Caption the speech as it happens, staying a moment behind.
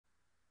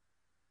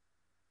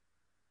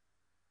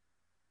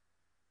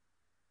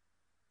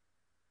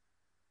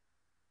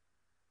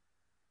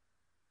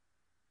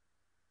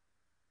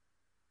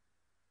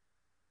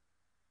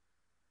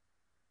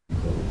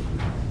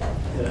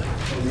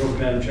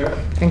Madam Chair.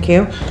 Thank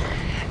you.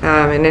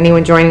 And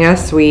anyone joining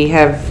us, we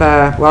have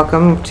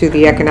welcome to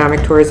the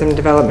Economic Tourism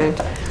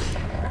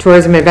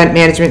Event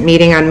Management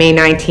meeting on May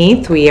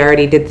 19th. We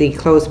already did the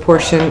closed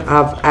portion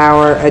of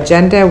our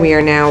agenda. We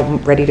are now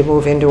ready to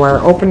move into our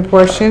open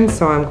portion,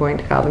 so I'm going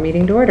to call the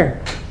meeting to order.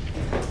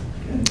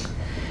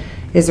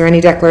 Is there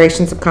any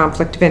declarations of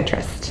conflict of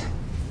interest?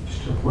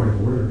 Just a point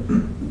of order.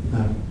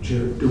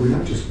 Chair, do we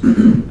not just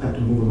have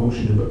to move a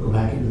motion to go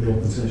back into the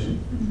open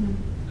session? Mm-hmm.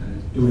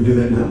 Do we do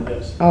that now?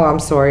 Yes. Oh, I'm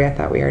sorry. I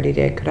thought we already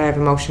did. Could I have a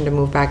motion to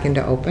move back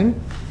into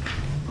open?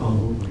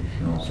 No.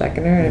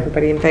 Seconder,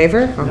 everybody in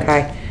favor?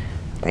 Okay.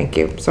 Thank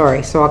you.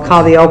 Sorry. So I'll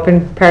call the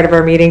open part of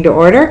our meeting to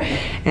order.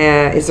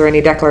 Is there any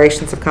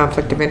declarations of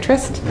conflict of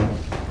interest? No.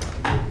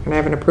 Can I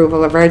have an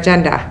approval of our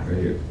agenda? Right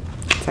here.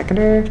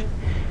 Seconder,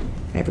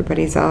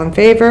 everybody's all in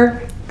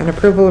favor. An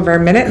approval of our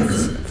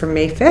minutes from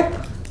May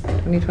 5th,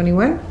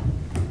 2021.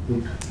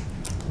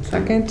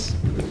 Second,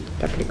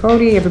 Deputy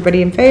Cody,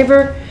 everybody in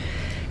favor.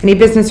 Any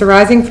business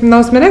arising from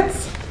those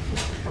minutes?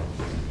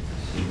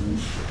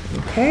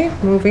 Okay,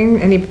 move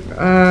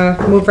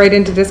right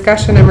into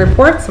discussion and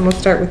reports, and we'll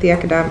start with the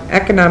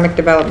economic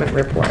development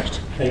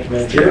report. Thank you,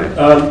 Madam Chair.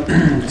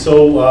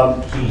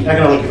 The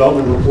Economic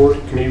Development Report,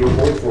 Committee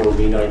Report for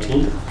May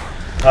 19th.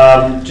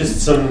 Just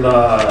some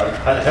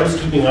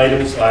housekeeping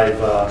items. I've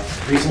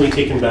recently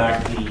taken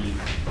back the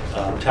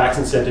tax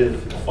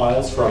incentive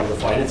files from the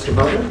Finance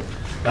Department.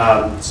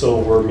 So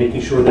we're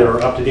making sure they're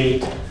up to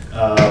date,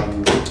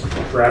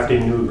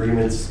 drafting new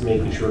agreements,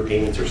 making sure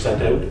payments are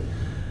sent out.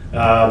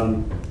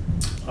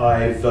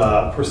 I've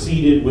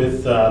proceeded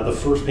with the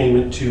first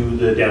payment to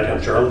the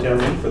Downtown Charlottetown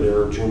League for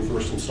their June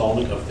 1st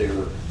installment of their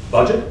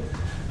budget.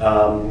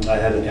 I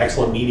had an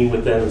excellent meeting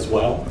with them as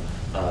well,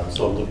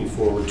 so I'm looking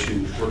forward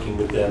to working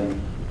with them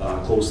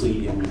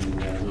closely in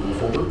moving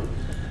forward.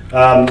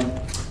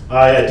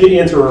 I did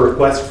answer a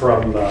request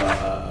from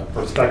a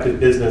prospective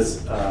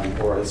business,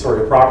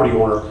 a property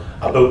owner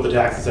about the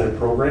tax incentive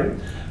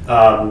program.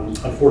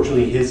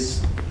 Unfortunately,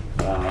 his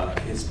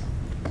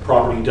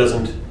property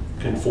doesn't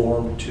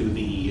conform to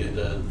the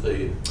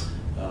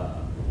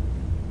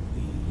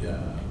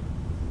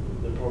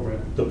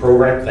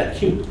program.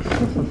 Thank you.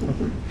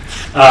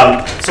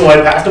 So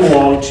I passed him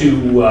along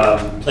to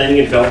Planning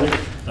and Development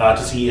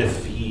to see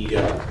if he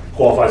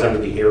qualifies under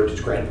the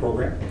Heritage Grant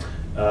Program.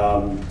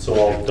 So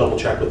I'll double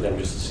check with them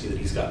just to see that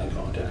he's gotten in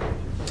contact.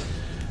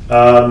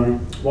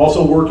 I'm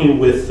also working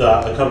with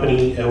a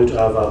company out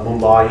of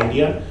Mumbai,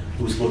 India,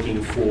 who's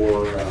looking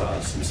for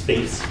some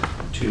space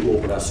to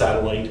open a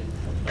satellite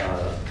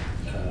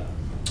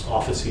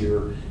office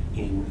here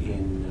in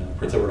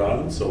Prince Edward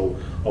Island. So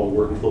I'll be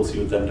working closely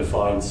with them to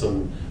find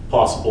some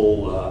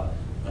possible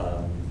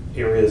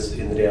areas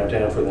in the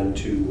downtown for them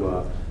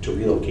to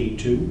relocate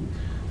to.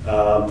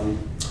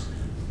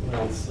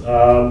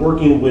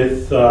 Working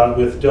with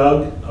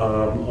Doug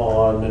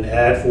on an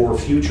ad for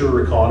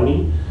Future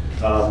Economy.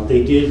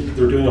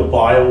 They're doing a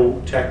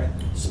biotech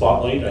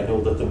spotlight. I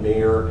know that the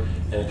mayor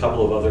and a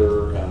couple of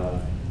other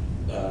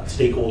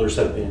stakeholders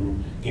have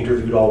been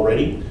interviewed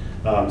already.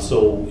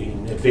 So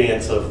in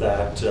advance of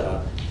that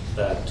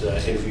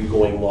interview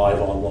going live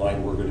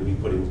online, we're going to be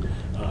putting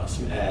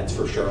some ads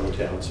for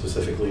Charlottetown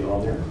specifically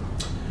on there.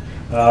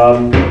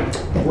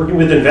 Working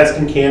with Invest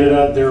in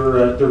Canada,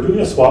 they're doing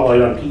a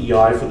spotlight on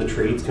PEI for the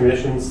Trades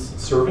Commission's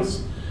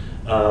service,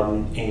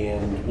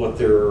 and what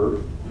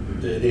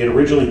they had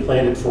originally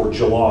planned it for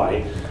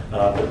July,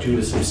 but due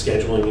to some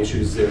scheduling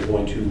issues, they're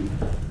going to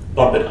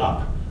bump it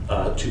up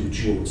to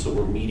June. So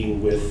we're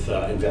meeting with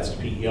Invest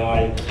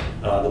PEI,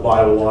 the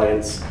Bio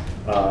Alliance,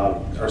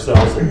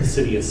 ourselves, and the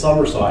City of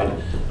Summerside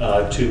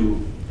to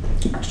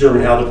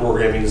determine how the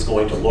programming is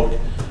going to look,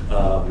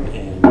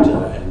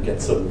 and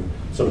get some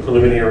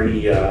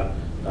preliminary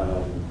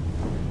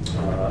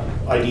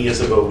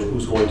ideas about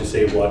who's going to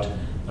say what,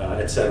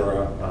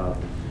 etc.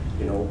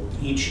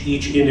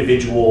 Each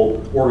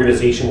individual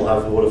organization will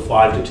have about a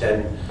 5 to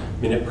 10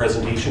 minute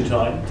presentation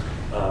time,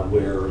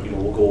 where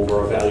we'll go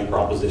over our value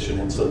proposition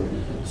and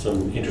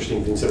some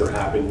interesting things that are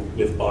happening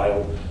with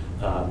bio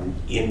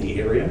in the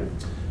area.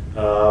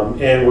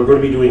 And we're going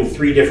to be doing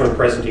 3 different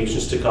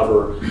presentations to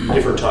cover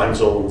different time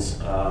zones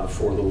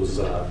for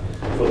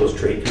those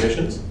trade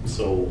commissions.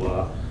 So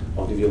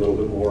I'll give you a little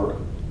bit more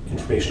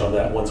information on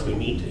that once we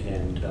meet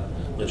and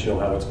let you know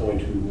how it's going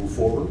to move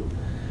forward.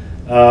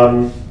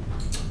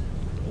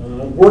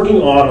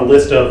 Working on a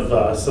list of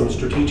some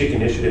strategic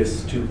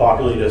initiatives to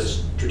populate a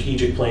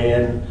strategic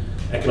plan,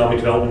 economic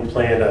development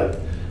plan,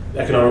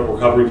 economic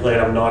recovery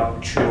plan. I'm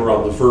not sure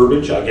on the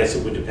verbiage. I guess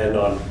it would depend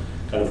on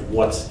kind of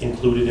what's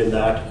included in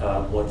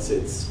that once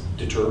it's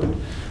determined.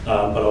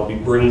 But I'll be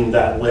bringing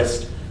that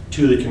list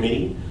to the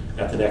committee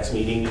at the next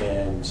meeting,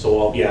 and so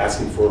I'll be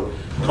asking for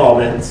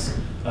comments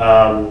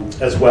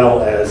as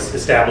well as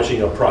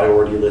establishing a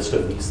priority list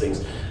of these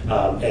things.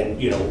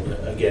 And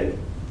again,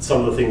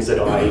 some of the things that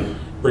I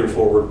bring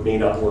forward may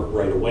not work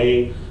right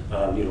away,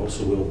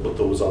 so we'll put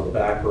those on the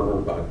back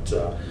burner, but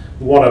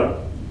we want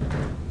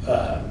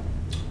to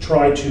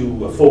try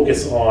to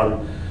focus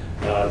on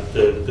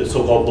the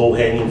so-called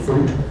low-hanging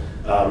fruit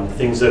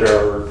things that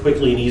are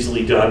quickly and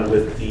easily done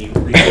with the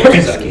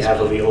resources that we have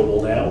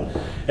available now,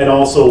 and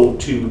also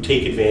to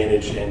take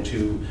advantage and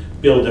to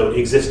build out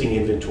existing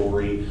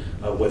inventory,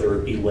 whether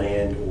it be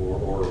land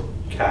or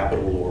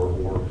capital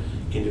or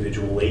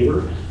individual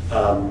labor,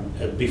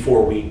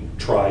 before we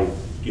try,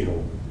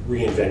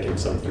 reinventing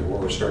something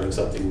or starting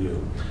something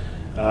new.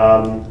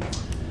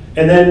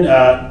 And then,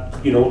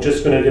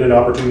 just going to get an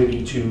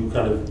opportunity to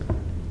kind of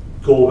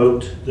go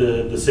about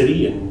the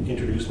city and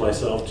introduce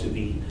myself to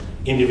the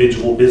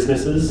individual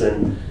businesses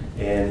and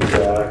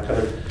kind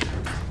of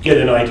get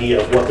an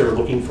idea of what they're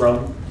looking for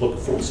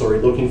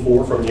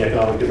from the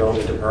Economic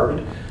Development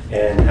Department,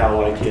 and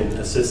how I can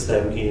assist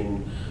them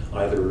in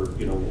either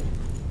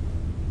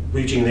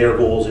reaching their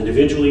goals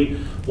individually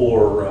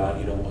or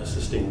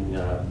assisting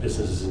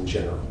businesses in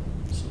general.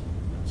 So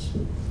that's,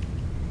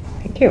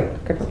 Thank you.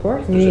 Good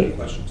report. if there's any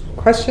questions.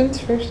 Questions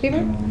for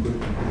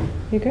Stephen?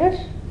 You good?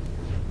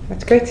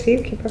 That's great,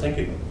 Steve. Keep up. Thank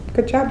you.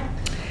 Good job.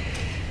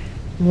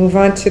 Move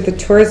on to the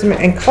tourism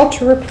and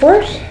culture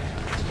report.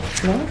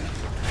 No?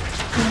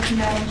 Thank you,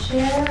 Madam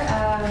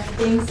Chair.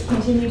 Things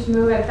continue to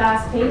move at a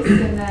fast pace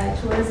in the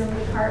tourism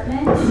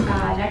department.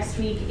 Next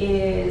week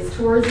is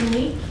Tourism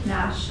Week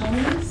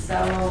nationally, so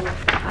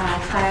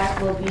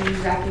TIAC will be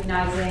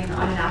recognizing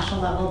on a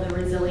national level the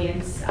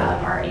resilience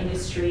of our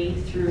industry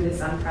through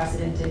this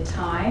unprecedented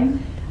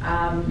time.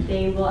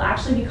 They will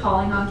actually be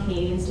calling on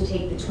Canadians to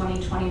take the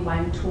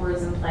 2021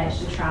 Tourism Pledge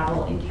to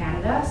travel in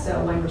Canada.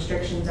 So when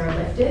restrictions are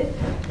lifted,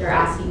 they're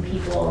asking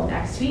people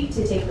next week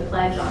to take the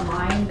pledge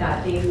online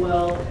that they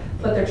will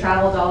put their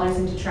travel dollars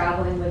into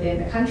traveling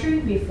within the country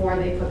before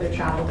they put their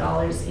travel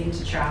dollars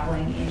into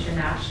traveling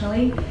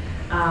internationally.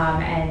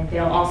 And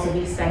they'll also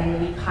be spending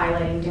the week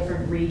highlighting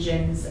different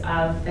regions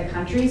of the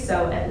country.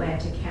 So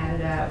Atlantic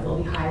Canada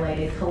will be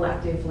highlighted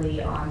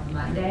collectively on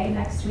Monday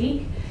next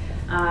week.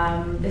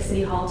 The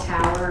City Hall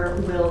Tower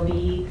will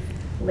be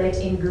lit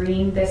in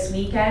green this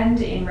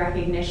weekend in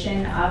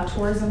recognition of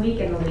Tourism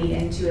Week and the lead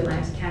into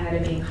Atlantic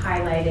Canada being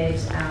highlighted.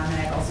 And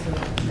I've also been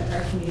working with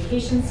our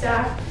communication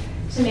staff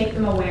to make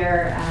them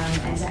aware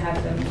and to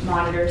have them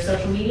monitor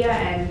social media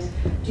and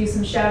do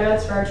some shout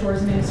outs for our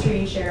tourism industry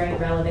and sharing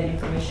relevant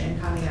information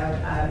coming out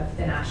of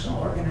the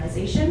national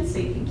organization. So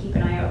you can keep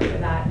an eye out for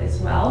that as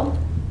well.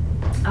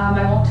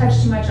 I won't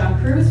touch too much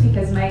on cruise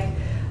because Mike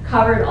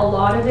covered a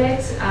lot of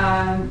it,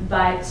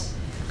 but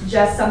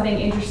just something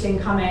interesting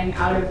coming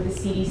out of the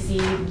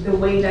CDC, the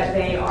way that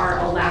they are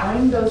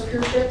allowing those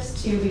cruise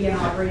ships to begin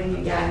operating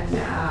again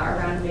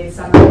around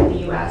midsummer in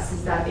the US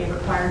is that they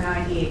require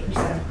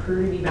 98% of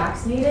crew to be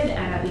vaccinated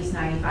and at least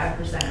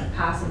 95% of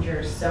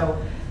passengers.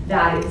 So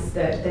that is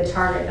the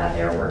target that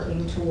they're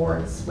working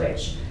towards,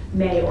 which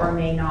may or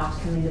may not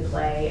come into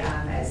play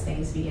as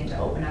things begin to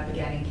open up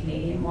again in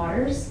Canadian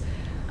waters.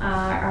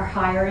 Our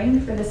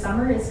hiring for the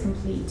summer is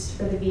complete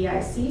for the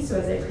VIC. So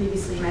as I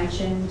previously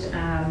mentioned,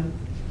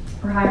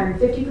 we're hiring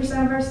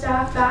 50% of our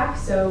staff back,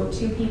 so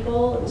 2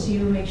 people to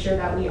make sure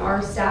that we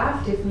are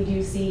staffed if we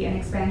do see an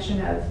expansion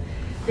of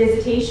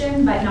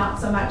visitation, but not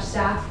so much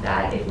staff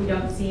that if we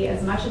don't see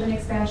as much of an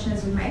expansion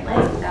as we might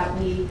like, that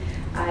we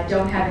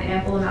don't have an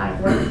ample amount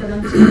of work for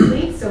them to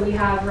complete. So we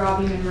have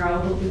Robbie Monroe,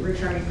 who will be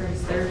returning for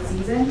his 3rd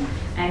season,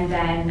 and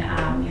then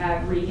we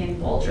have Regan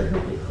Bolger,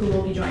 who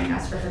will be joining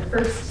us for her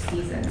 1st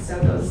season. So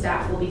those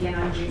staff will begin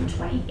on June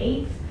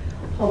 28th,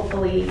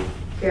 hopefully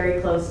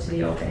very close to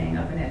the opening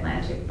of an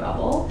Atlantic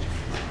bubble.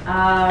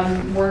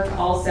 Work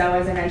also,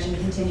 as I mentioned,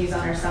 continues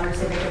on our summer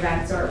civic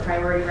events. So our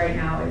priority right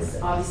now is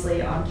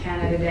obviously on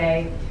Canada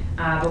Day,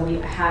 but we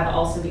have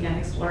also begun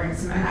exploring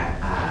some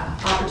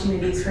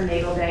opportunities for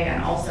Naval Day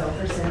and also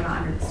for Cinema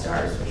Under the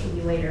Stars, which will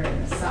be later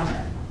in the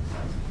summer.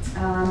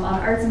 On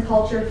arts and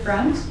culture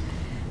front,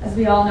 as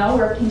we all know,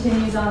 work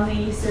continues on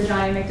the Sir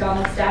John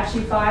Macdonald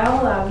statue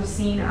file. We've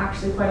seen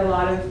actually quite a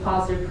lot of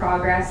positive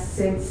progress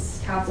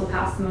since Council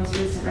passed the most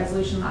recent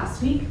resolution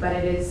last week, but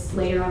it is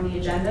later on the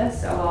agenda,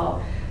 so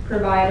I'll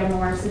provide a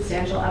more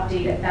substantial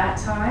update at that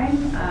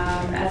time.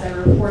 As I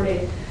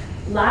reported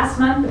last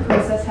month, the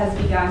process has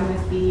begun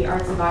with the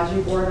Arts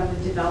Advisory Board on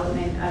the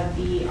development of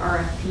the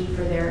RFP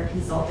for their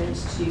consultant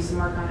to do some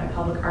work on a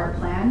public art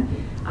plan.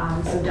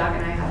 So Doug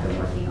and I have been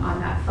working on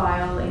that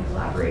file in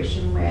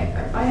collaboration with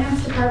our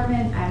finance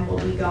department, and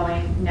we'll be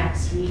going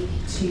next week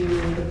to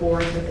the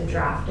board with a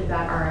draft of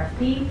that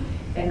RFP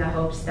in the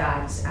hopes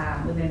that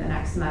within the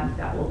next month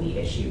that will be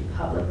issued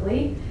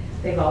publicly.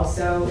 They've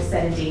also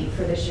set a date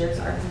for this year's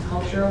Arts and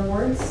Culture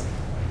Awards.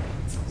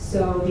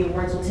 So the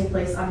awards will take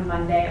place on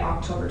Monday,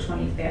 October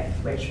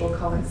 25th, which will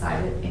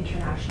coincide with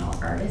International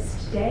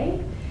Artist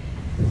Day.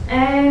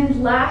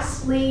 And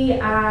lastly,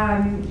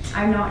 I'm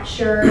not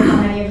sure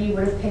how many of you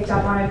would have picked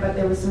up on it, but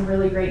there was some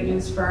really great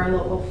news for our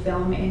local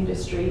film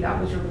industry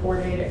that was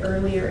reported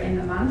earlier in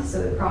the month.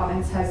 So the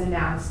province has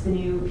announced the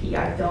new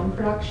PEI Film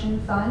Production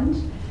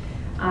Fund.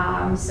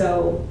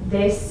 So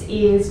this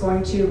is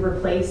going to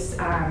replace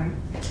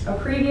a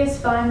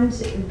previous fund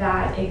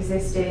that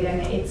existed,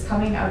 and it's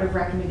coming out of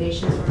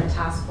recommendations from a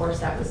task force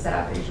that was set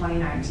up in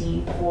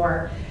 2019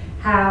 for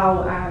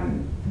how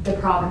the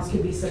province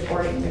could be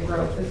supporting the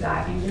growth of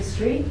that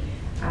industry.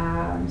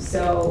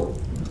 So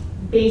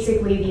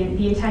basically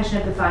the intention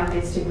of the fund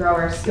is to grow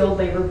our skilled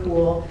labor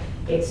pool.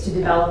 It's to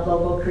develop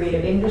local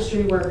creative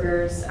industry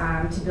workers,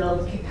 to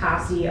build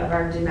capacity of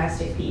our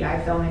domestic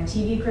PEI film and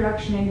TV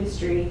production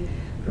industry,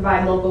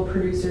 provide local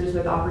producers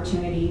with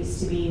opportunities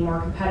to be more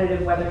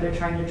competitive, whether they're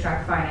trying to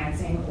attract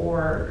financing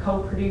or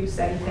co-produce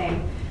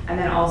anything, and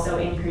then also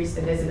increase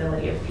the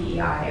visibility of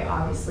PEI,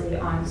 obviously,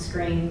 on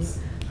screens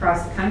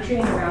across the country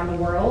and around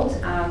the world.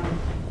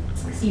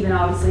 Stephen,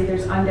 obviously,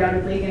 there's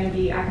undoubtedly going to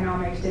be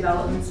economic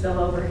development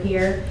spillover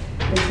here.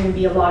 There's going to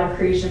be a lot of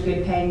creation of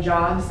good paying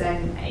jobs,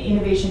 and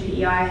Innovation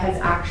PEI has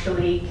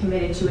actually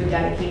committed to a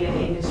dedicated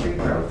industry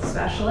growth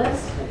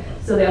specialist.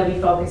 So they'll be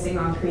focusing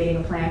on creating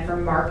a plan for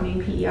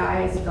marketing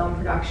PEI as a film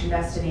production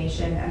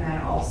destination, and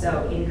then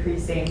also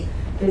increasing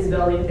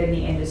visibility within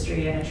the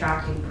industry and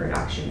attracting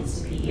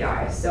productions to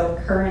PEI. So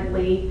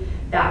currently,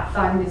 that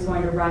fund is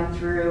going to run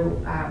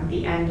through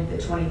the end of the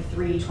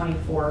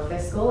 23-24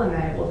 fiscal, and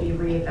then it will be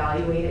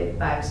reevaluated,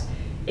 but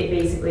it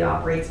basically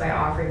operates by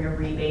offering a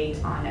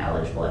rebate on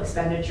eligible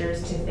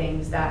expenditures to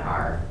things that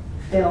are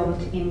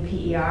filmed in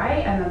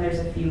PEI, and then there's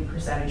a few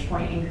percentage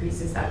point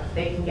increases that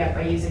they can get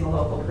by using a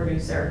local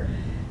producer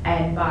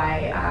and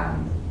by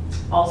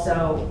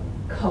also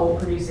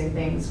co-producing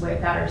things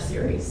that are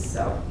series.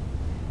 So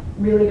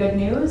really good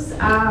news.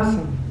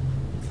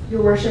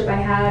 Your Worship, I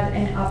had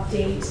an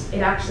update. It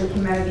actually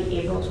came out of the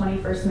April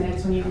 21st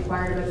minutes when you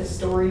inquired about the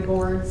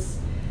storyboards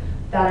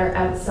that are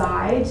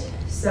outside.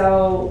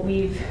 So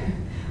we've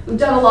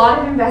done a lot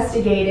of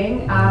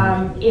investigating.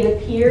 It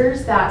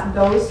appears that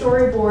those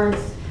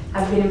storyboards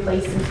have been in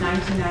place since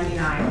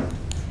 1999.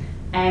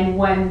 And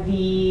when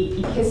the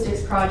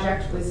Ekistics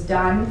project was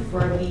done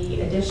for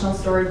the additional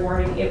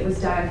storyboarding, it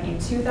was done in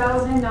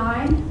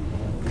 2009.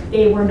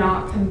 They were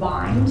not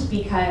combined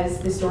because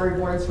the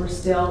storyboards were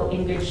still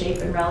in good shape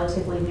and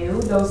relatively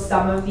new, though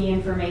some of the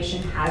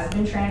information has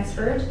been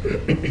transferred.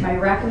 My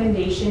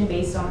recommendation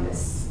based on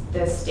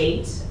the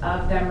state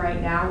of them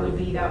right now would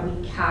be that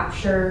we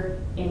capture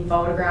in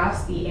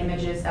photographs the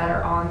images that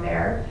are on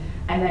there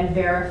and then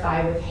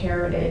verify with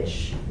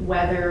Heritage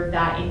whether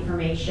that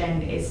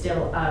information is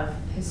still of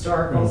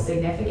historical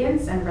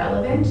significance and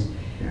relevant.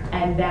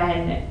 And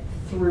then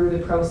through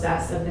the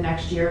process of the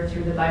next year,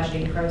 through the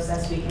budgeting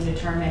process, we can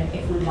determine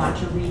if we want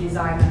to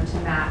redesign them to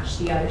match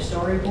the other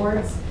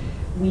storyboards.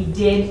 We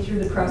did, through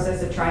the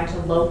process of trying to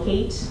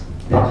locate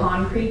the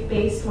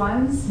concrete-based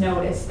ones,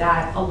 notice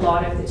that a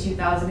lot of the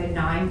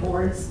 2009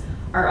 boards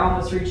are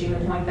almost reaching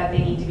the point that they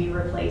need to be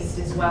replaced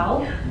as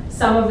well.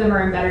 Some of them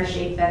are in better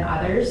shape than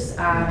others.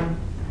 I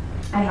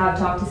have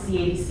talked to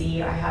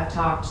CADC, I have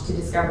talked to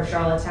Discover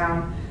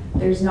Charlottetown.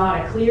 There's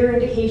not a clear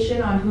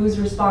indication on whose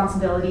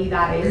responsibility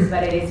that is,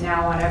 but it is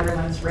now on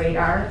everyone's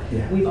radar.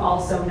 We've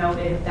also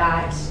noted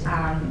that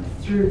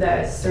through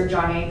the Sir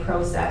John A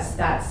process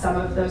that some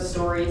of those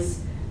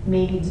stories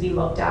may need to be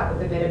looked at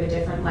with a bit of a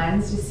different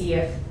lens to see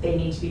if they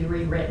need to be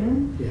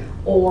rewritten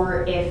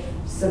or if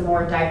some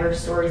more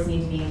diverse stories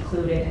need to be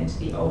included into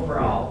the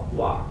overall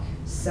walk.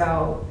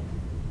 So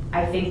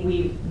I think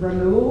we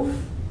remove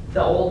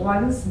the old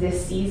ones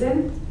this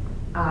season,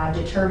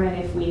 determine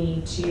if we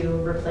need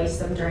to replace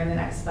them during the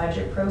next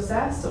budget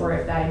process or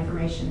if that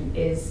information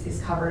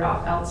is covered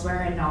off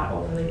elsewhere and not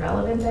overly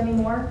relevant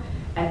anymore.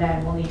 And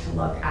then we'll need to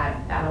look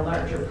at a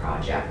larger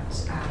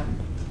project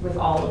with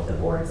all of the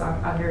boards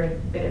under a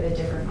bit of a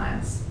different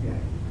lens.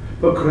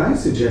 But could I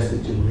suggest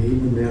that you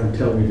leave them there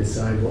until we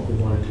decide what we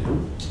want to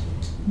do?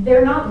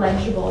 They're not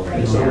legible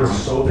right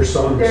now. There's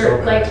some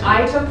They're like,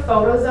 I took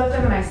photos of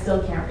them and I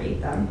still can't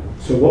read them.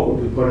 So what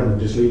would we put on them?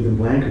 Just leave them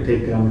blank or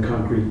take down the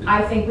concrete?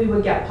 I think we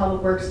would get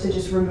Public Works to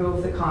just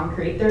remove the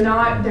concrete. They're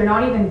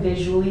not even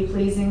visually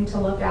pleasing to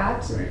look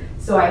at. Right.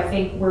 So I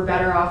think we're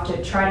better off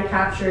to try to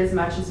capture as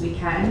much as we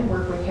can,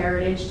 work with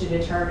Heritage to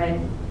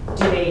determine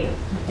do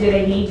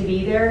they need to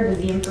be there? Does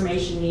the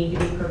information need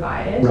to be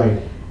provided?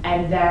 Right.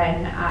 And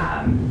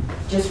then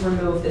just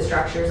remove the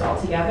structures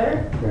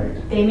altogether.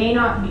 Right. They may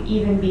not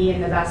even be in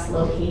the best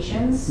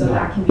locations, so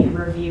that can be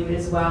reviewed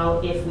as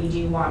well if we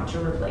do want to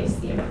replace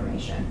the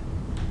information.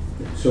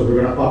 So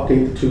we're going to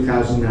update the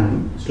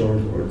 2009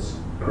 storyboards,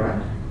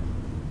 correct?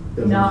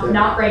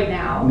 Not right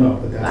now. No,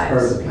 but that's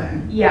part of the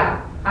plan.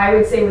 Yeah, I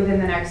would say within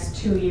the next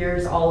 2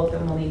 years, all of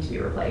them will need to be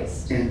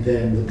replaced. And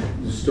then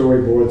the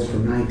storyboards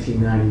from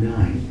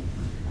 1999,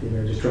 you're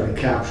going to just try to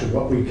capture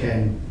what we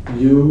can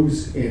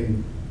use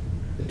in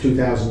the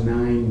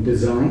 2009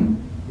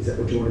 design? Is that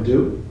what you want to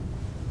do?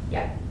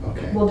 Yeah.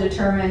 Okay. We'll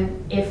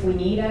determine if we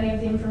need any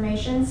of the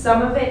information.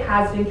 Some of it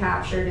has been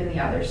captured in the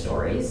other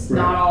stories. Right.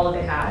 Not all of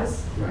it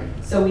has. Right.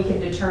 So we can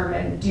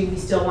determine, do we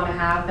still want to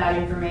have that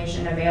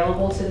information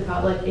available to the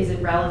public? Is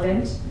it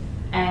relevant?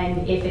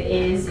 And if it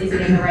is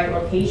it in the right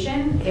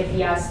location? If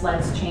yes,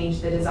 let's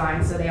change the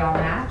design so they all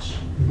match.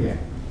 Yeah.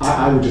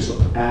 I would just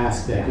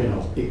ask that,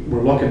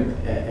 we're looking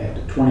at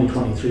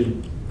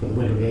 2023 for the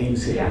Winter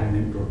Games here. Yeah.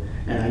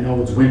 And I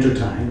know it's winter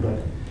time, but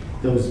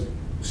those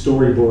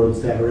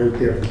storyboards that are out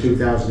there from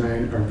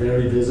 2009 are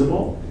very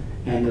visible.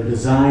 and the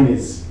design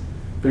is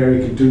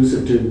very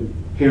conducive to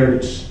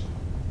heritage,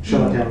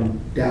 Charlottetown,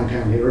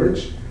 downtown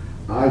heritage.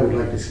 I would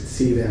like to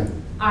see that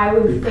I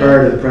would be think,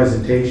 part of the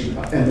presentation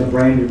and the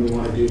branding we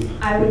want to do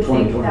I in would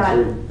think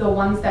 2023. that the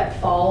ones that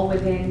fall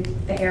within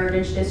the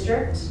Heritage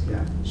District Yeah.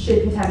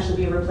 should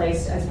potentially be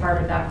replaced as part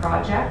of that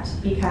project,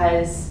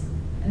 because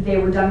they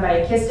were done by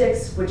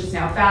Acoustics, which is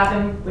now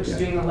Fathom, which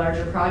is Yeah. doing a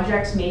larger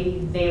project.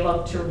 Maybe they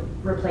look to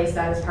replace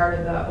that as part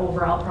of the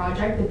overall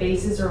project. The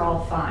bases are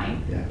all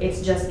fine. Yeah. It's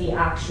just the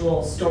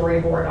actual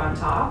storyboard on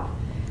top.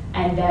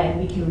 And then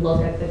we can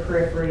look at the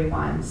periphery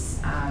ones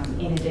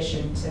in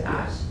addition to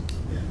that.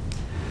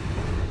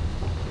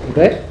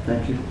 Good?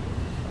 Thank you.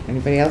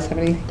 Anybody else have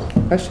any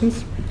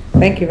questions?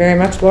 Thank you very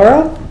much,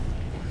 Laurel.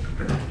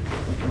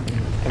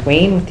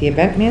 Wayne with the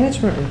event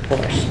management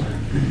report.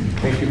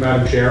 Thank you,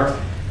 Madam Chair.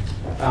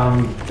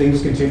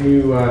 Things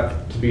continue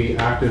to be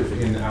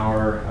active in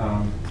our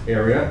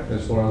area,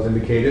 as Laurel has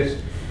indicated.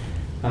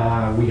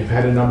 We have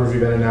had a number of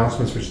event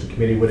announcements which the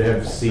committee would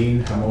have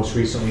seen. Most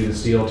recently, the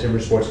Steel Timber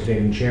Sports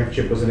Canadian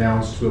Championship was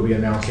announced. We'll be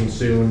announcing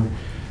soon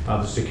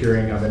the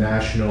securing of a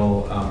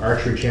national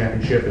archery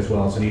championship, as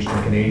well as an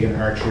Eastern Canadian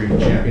archery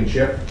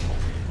championship.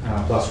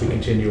 Plus, we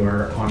continue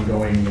our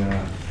ongoing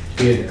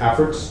bid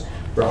efforts.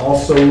 We're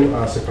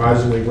also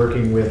surprisingly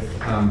working with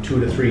 2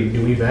 to 3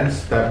 new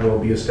events that will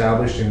be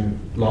established and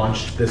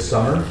launched this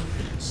summer.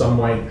 Some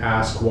might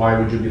ask, why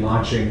would you be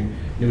launching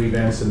new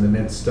events in the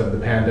midst of the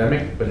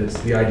pandemic? But it's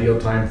the ideal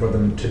time for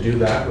them to do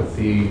that with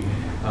the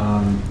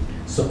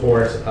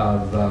support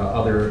of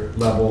other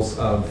levels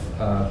of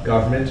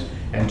government,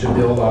 and to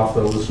build off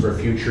those for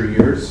future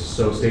years.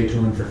 So stay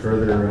tuned for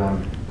further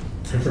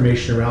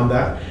information around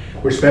that.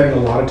 We're spending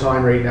a lot of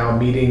time right now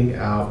meeting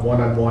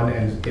one-on-one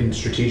and in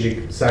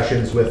strategic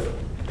sessions with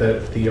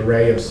the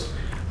array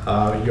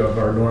of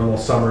our normal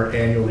summer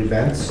annual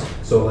events.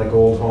 So like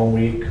Old Home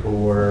Week,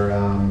 or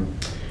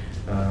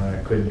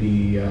it could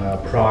be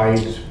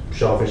Pride,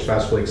 Shellfish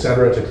Festival,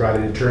 etc., to try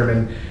to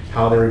determine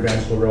how their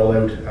events will roll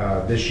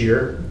out this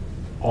year.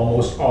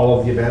 Almost all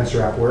of the events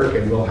are at work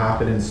and will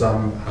happen in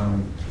some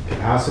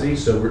capacity,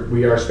 so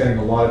we are spending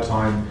a lot of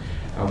time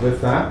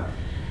with that.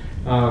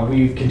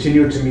 We've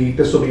continued to meet,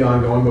 this will be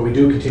ongoing, but we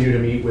do continue to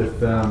meet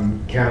with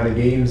Canada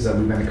Games.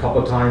 We've been a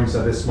couple of times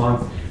this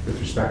month with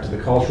respect to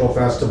the Cultural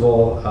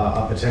Festival,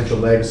 a potential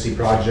legacy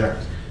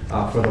project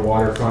for the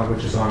waterfront,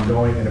 which is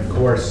ongoing, and of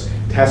course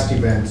test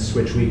events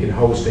which we can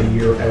host a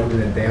year out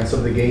in advance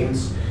of the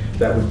games.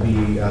 That would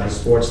be the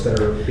sports that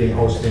are being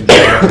hosted in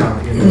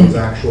Charlottetown in those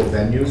actual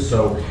venues.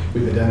 So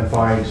we've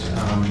identified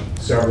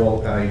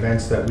several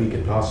events that we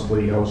could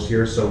possibly host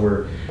here, so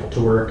we're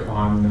to work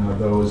on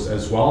those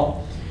as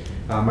well.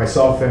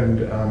 Myself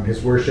and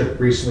His Worship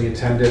recently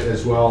attended,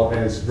 as well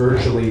as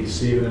virtually,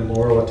 Stephen and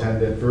Laurel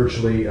attended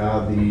virtually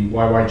the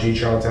YYG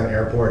Charlottetown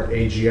Airport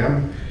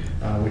AGM,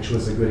 which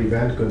was a good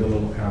event, good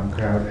little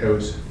crowd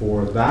out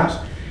for that.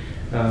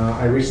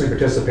 I recently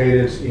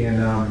participated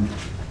in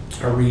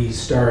a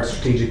restart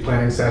strategic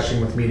planning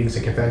session with Meetings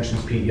and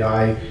Conventions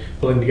PEI,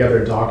 pulling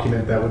together a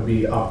document that would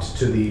be up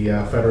to the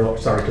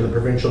to the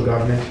provincial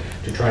government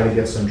to try to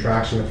get some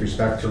traction with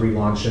respect to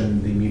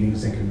relaunching the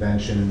meetings and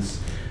conventions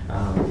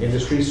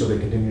industry. So they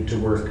continue to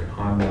work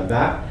on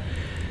that.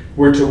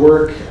 We're to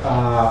work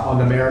on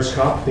the Mayor's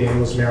Cup, the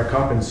annual Mayor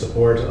Cup, in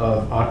support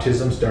of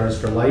Autism Stars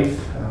for Life.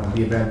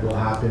 The event will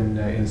happen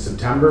in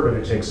September, but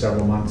it takes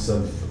several months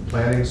of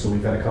planning, so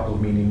we've had a couple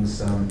of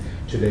meetings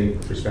today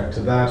with respect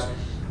to that.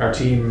 Our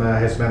team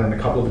has met on a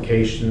couple of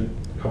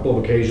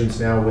occasions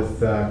now with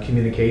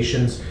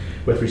communications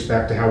with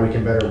respect to how we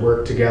can better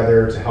work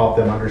together to help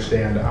them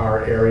understand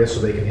our area so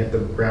they can hit the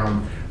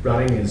ground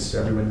running. As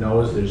everyone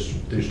knows,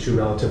 there's 2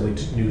 relatively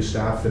new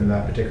staff in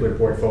that particular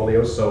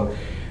portfolio, so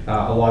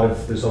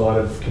there's a lot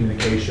of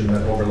communication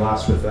that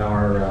overlaps with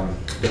our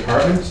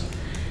department.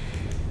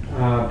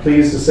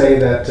 Pleased to say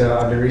that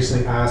I've been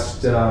recently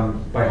asked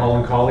by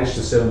Holland College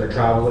to sit on their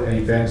travel and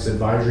events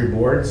advisory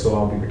board, so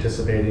I'll be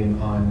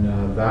participating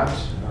on that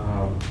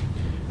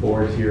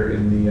board here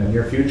in the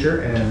near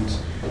future, and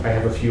I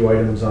have a few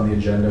items on the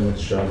agenda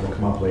which will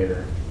come up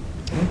later.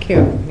 Thank you.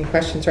 Any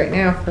questions right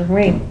now for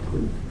Wayne?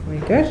 We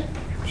good?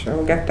 I'm sure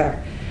we'll get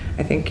there.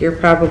 I think you're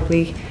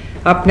probably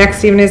up next,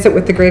 Stephen, is it,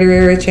 with the Greater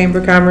Area Chamber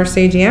of Commerce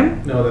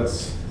AGM? No,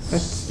 that's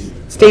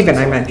Stephen,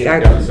 I meant.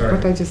 Yeah, sorry.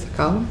 What did I just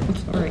call him? I'm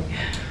sorry.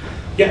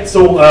 Yeah,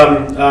 so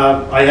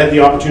I had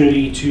the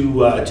opportunity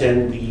to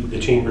attend the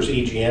Chamber's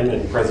AGM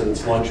and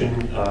President's Luncheon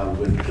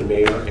with the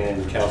Mayor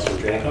and Councillor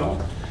Jankow.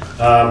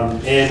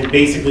 And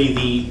basically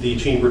the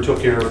Chamber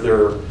took care of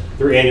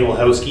their annual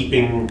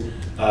housekeeping,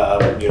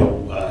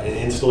 an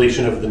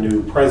installation of the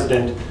new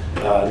president,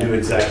 new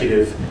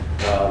executive,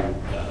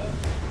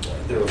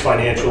 their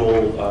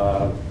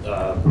financial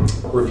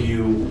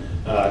review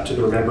to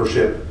their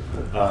membership,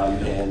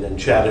 and then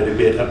chatted a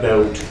bit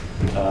about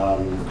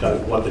kind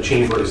of what the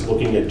Chamber is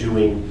looking at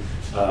doing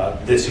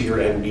this year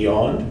and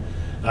beyond.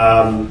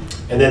 And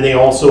then they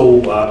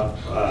also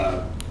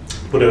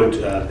put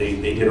out, they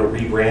did a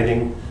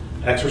rebranding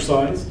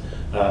exercise.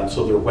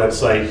 So their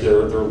website,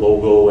 their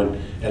logo, and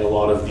a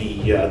lot of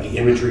the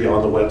imagery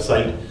on the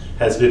website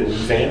has been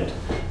revamped.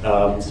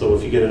 So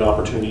if you get an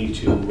opportunity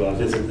to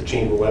visit the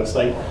Chamber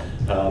website,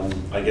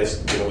 I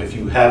guess, if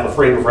you have a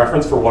frame of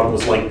reference for what it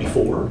was like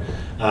before,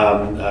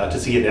 to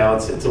see it now,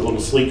 it's a little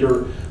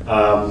sleeker,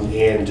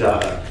 and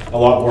a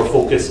lot more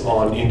focus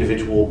on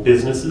individual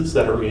businesses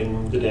that are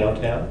in the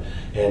downtown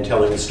and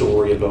telling a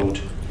story about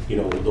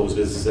those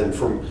businesses. And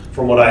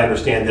from what I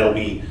understand, they'll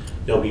be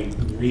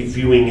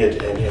reviewing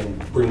it and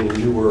bringing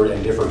newer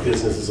and different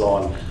businesses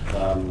on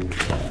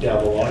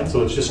down the line.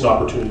 So it's just an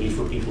opportunity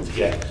for people to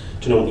get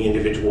to know the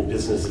individual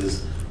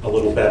businesses a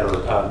little better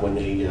when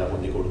they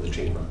go to the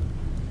Chamber.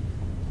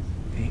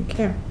 Thank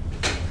you.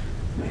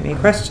 Any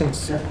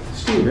questions?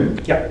 Stephen?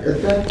 Yeah.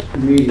 At that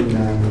meeting,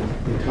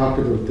 they talked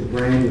about the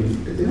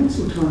branding. Did they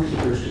also talk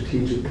about their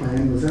strategic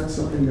plan? Was that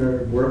something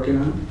they're working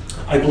on?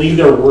 I believe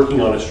they're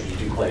working on a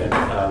strategic plan,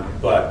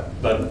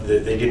 but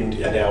they didn't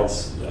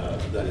announce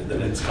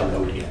that it's come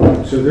out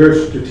yet. So their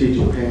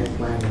strategic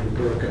plan is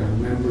working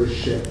on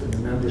membership, and the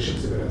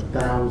membership's about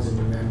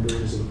 1,000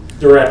 members.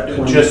 They're at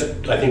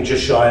I think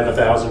just shy of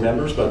 1,000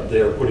 members, but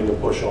they're putting a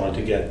push on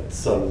to get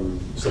some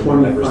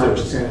members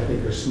 25%, there. I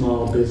think, are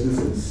small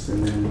businesses,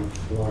 and then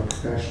a lot of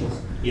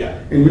professionals. Yeah.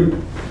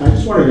 And I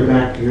just want to go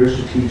back to your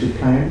strategic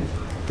plan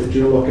that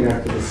you're looking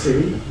at for the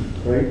city,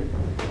 right?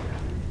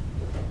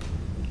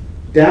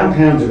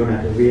 Downtowns are going to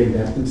have to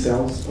reinvent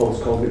themselves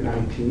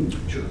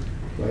post-COVID-19, Sure.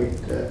 right?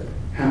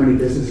 How many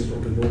businesses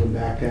will be moving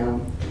back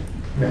down,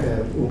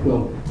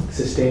 will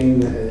sustain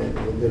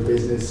their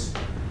business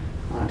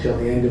until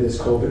the end of this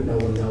COVID? No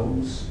one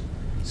knows.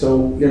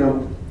 So,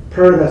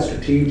 per that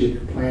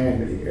strategic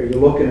plan, are you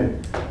looking at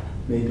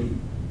maybe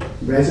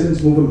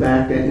residents moving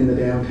back in the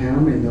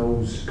downtown in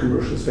those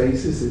commercial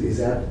spaces? Is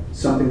that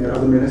something that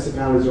other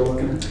municipalities are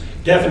looking at?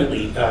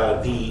 Definitely,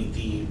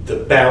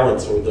 the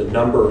balance or the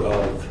number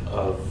of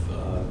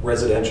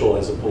residential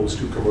as opposed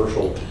to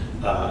commercial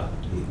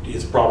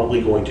is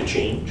probably going to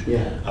change.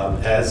 Yeah.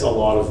 As a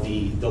lot of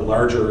the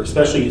larger,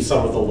 especially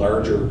some of the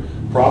larger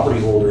property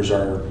holders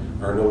are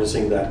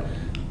noticing that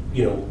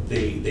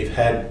they've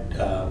had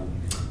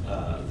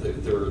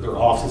their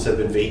offices have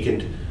been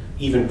vacant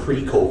even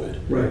pre-COVID.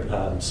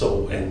 Right.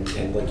 So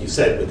and like you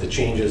said, with the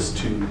changes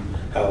to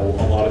how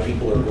a lot of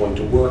people are going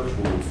to work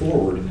moving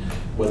forward,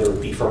 whether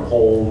it be from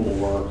home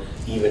or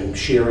even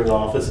sharing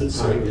offices.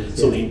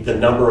 So the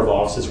number of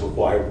offices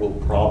required will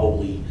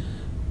probably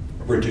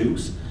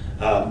reduce,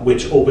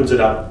 which opens it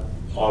up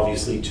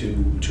obviously to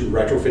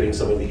retrofitting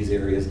some of these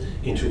areas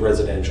into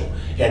residential.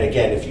 And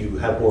again, if you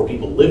have more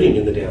people living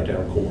in the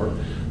downtown core,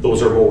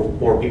 those are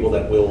more people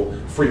that will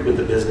frequent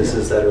the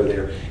businesses that are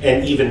there,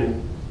 and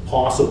even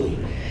possibly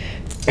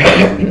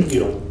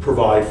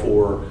provide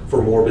for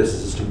more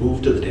businesses to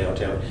move to the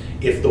downtown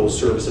if those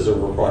services are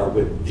required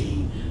with the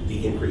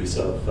increase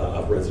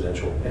of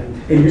residential. And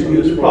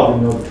you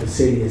probably know that the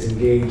city is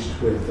engaged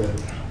with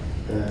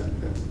a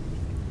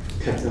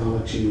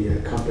technology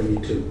company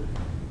to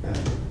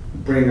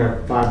bring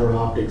our fiber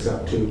optics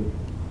up to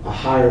a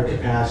higher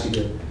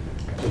capacity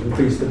to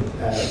increase the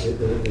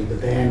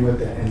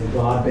bandwidth and the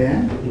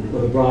broadband, or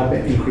the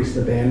broadband increase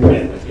the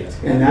bandwidth. Yes.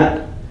 And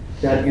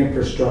that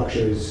infrastructure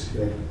is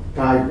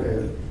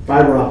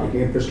fiber optic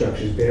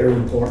infrastructure is very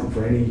important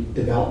for any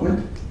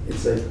development.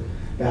 It's like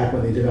back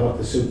when they developed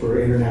the super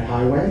internet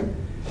highway.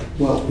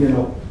 Well,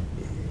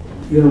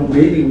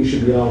 maybe we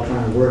should be all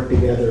trying to work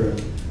together,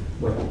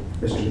 what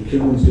Mr.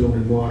 McEwen's doing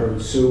in water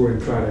and sewer,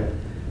 and try to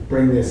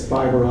bring this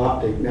fiber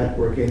optic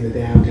network in the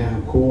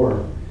downtown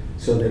core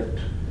so that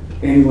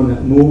anyone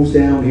that moves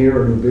down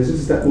here or new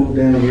businesses that move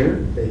down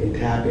here, they can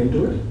tap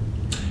into it.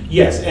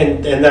 Yes,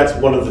 and that's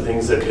one of the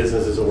things that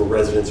businesses or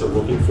residents are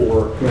looking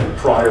for Right.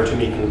 prior to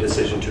making a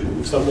decision to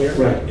move somewhere.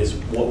 Right. Is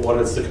what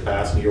is the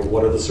capacity or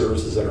what are the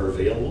services that are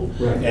available?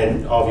 Right.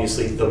 And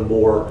obviously, the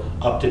more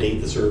up-to-date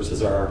the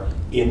services are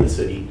in the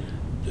city,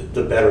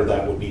 the better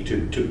that would be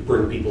to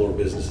bring people or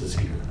businesses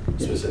here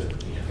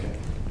specifically.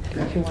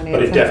 If you want to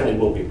But add it something. definitely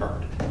will be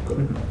part.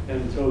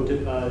 And so, to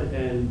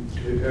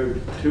compare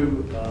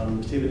to,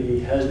 Stephen, he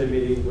has been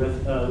meeting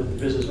with the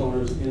business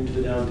owners into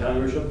the downtown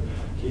ownership.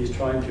 He's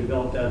trying to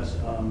develop that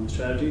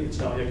strategy. It's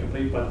not yet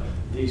complete, but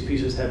these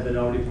pieces have been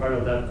already part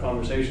of that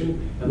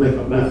conversation. And they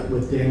come back.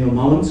 With Daniel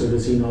Mullins, or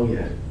does he know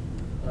yet?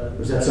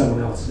 Or is that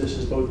someone else? This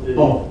is about the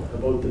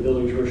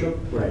buildings worship.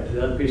 Right.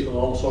 The other piece will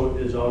also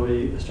is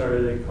already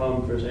started a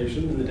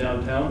conversation in the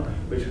downtown,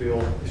 which we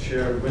will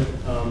share with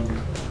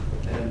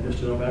and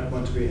Mr. Novak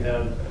once we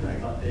have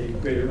a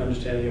greater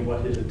understanding of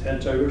what his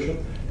intents are, Your Worship.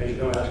 As you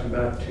know, I asked him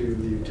back to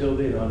the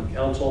utility and on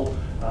council,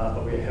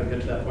 but we haven't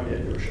get to that point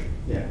yet, Your Worship.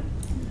 Yeah.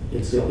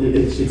 It's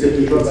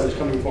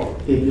coming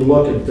forward. If you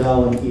look at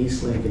Bell and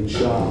Eastlink and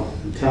Shaw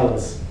and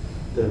TELUS,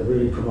 they're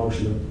really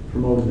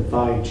promoting the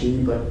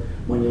 5G, but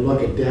when you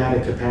look at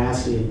data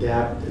capacity and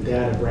data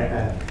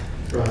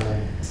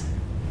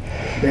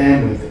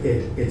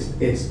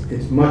bandwidth,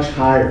 it's much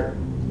higher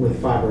with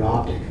fiber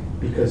optic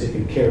because it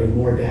can carry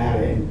more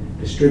data and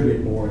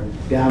distribute more and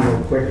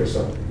download quicker.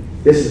 So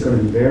this is gonna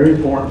be very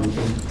important in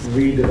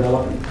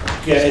redevelopment.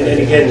 Yeah, and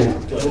again,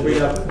 We'll bring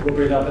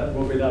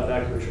that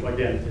back, to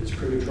again, it's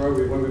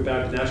premature, when we're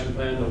back to national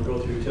plan, they'll go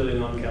through utility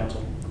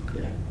non-council.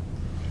 Yeah.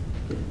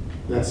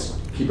 Let's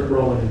keep it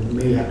rolling, and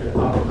we may have to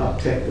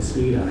uptick the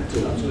speed on it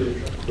too.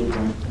 Absolutely.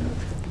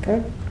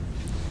 Good.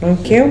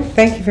 Thank you.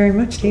 Thank you very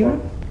much,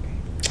 Stephen.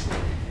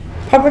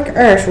 Public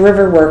Art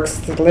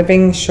Riverworks, the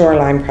Living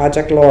Shoreline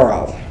Project,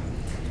 Laurel.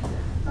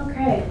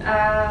 Okay,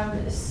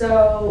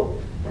 so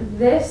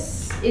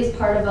this is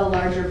part of a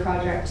larger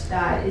project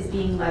that is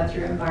being led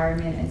through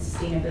environment and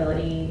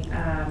sustainability.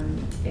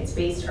 It's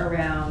based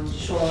around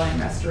shoreline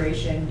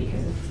restoration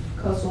because of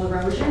coastal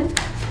erosion.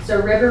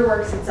 So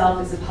Riverworks itself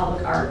is a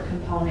public art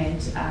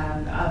component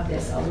of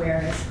this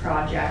awareness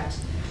project.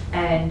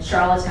 And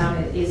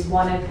Charlottetown is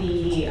one of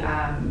the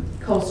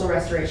coastal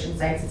restoration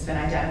sites that's been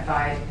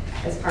identified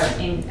as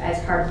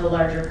part of the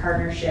larger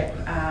partnership.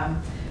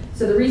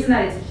 So the reason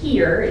that it's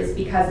here is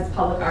because it's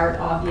public art,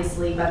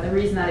 obviously, but the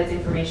reason that it's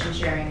information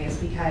sharing is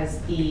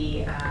because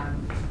the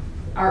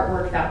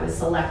artwork that was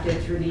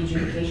selected through the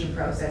adjudication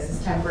process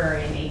is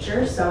temporary in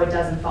nature, so it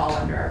doesn't fall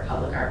under our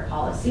public art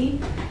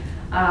policy.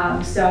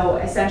 So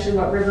essentially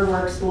what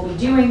Riverworks will be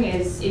doing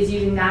is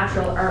using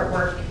natural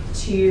artwork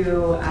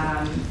to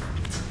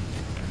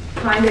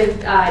kind of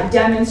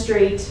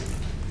demonstrate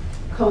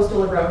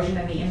coastal erosion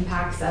and the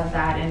impacts of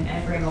that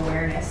and bring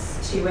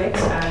awareness to it.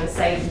 The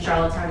site in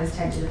Charlottetown is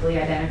tentatively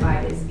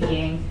identified as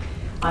being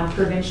on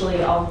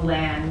provincially owned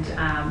land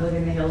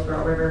within the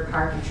Hillsborough River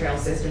Park and Trail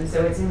System,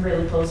 so it's in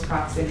really close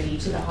proximity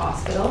to the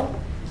hospital.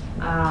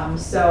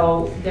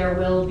 So there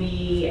will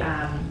be,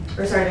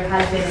 there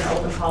has been an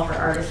open call for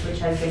artists which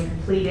has been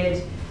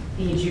completed.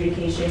 The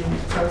adjudication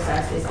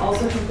process is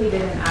also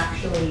completed, and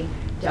actually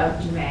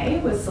Doug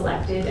Dumais was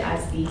selected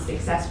as the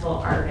successful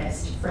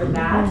artist for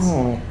that.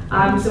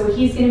 So what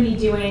he's going to be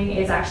doing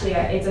is actually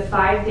it's a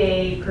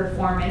 5-day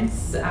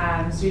performance.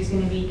 So he's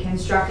going to be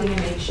constructing a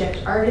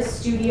makeshift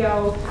artist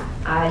studio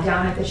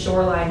down at the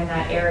shoreline in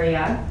that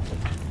area.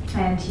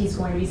 And he's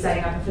going to be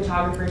setting up a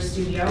photographer's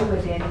studio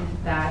within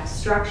that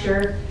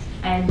structure.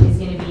 And he's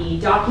going to be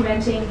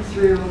documenting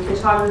through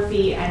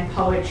photography and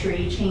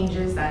poetry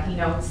changes that he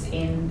notes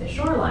in the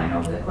shoreline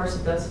over the course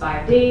of those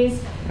 5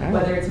 days,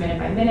 whether it's minute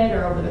by minute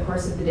or over the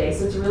course of the day.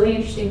 So it's a really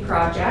interesting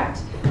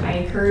project. I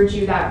encourage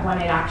you that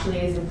when it actually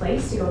is in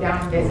place to go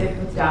down and visit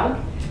with Doug.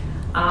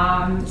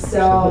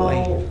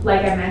 So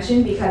like I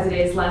mentioned, because it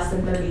is less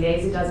than 30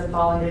 days, it doesn't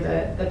fall under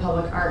the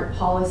public art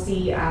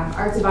policy.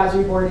 Arts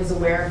Advisory Board is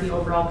aware of the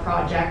overall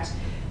project.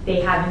 They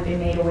haven't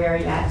been made aware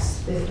yet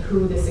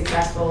who the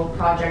successful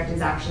project is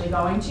actually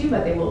going to,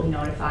 but they will be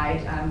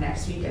notified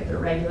next week at their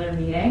regular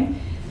meeting.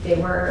 They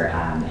were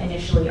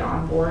initially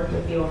on board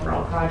with the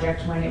overall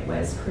project when it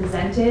was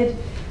presented.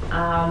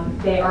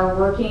 They are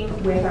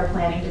working with our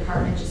planning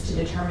department just to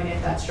determine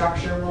if that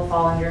structure will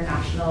fall under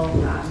national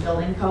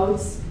building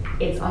codes.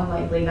 It's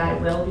unlikely that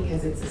it will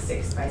because it's a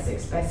 6 by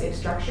 6 by 6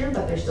 structure,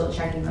 but they're still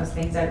checking those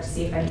things out to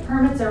see if any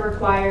permits are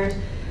required.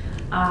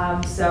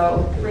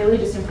 So really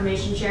just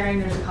information sharing.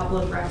 There's a couple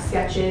of rough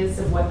sketches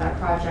of what that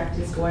project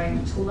is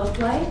going to look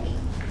like.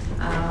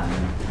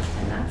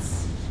 And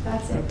that's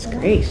it. That's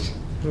great.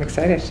 I'm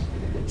excited.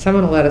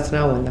 Someone will let us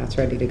know when that's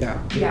ready to go.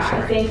 Yeah,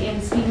 Sure. I think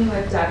in speaking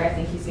with Doug, I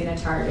think he's going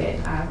to target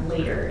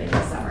later in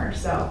the summer.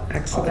 So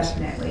Excellent. I'll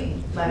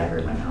definitely let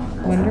everyone know when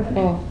that's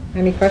Wonderful. happening.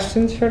 Any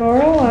questions for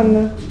Laurel on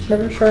the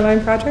River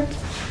Shoreline project?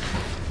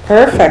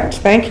 Perfect.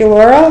 Thank you,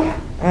 Laurel.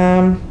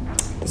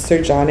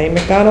 Sir John A.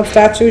 Macdonald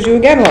statue is you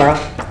again, Laurel.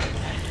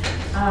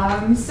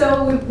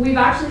 So we've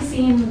actually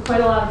seen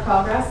quite a lot of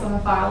progress on the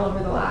file over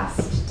the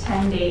last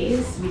 10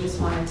 days. We just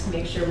wanted to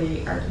make sure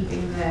we are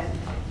keeping the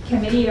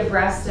committee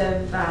abreast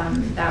of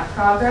that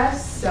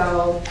progress.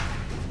 So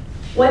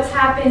what's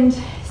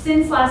happened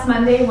since last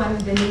Monday when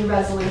the new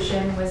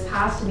resolution was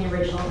passed and the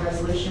original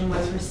resolution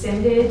was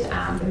rescinded,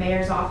 the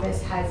mayor's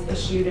office has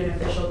issued an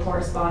official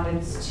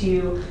correspondence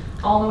to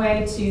all the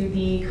way to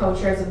the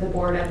co-chairs of the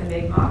board at the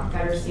Mi'kmaq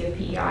Confederacy of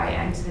PEI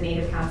and to the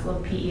Native Council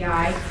of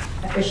PEI,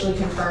 officially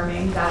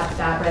confirming that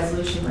that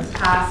resolution was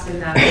passed and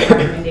that the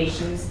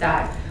recommendations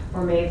that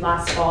were made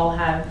last fall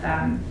have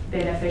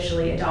been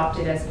officially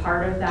adopted as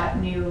part of that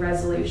new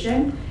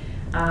resolution.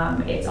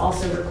 It's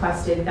also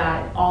requested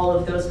that all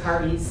of those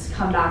parties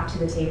come back to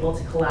the table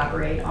to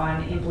collaborate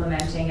on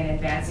implementing and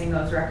advancing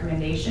those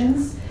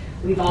recommendations.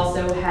 We've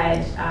also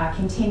had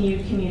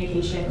continued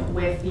communication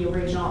with the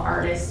original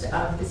artist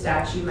of the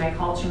statue, Mike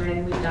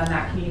Halterman. We've done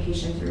that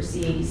communication through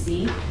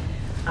CADC.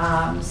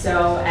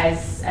 So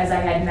as I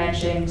had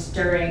mentioned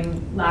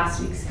during last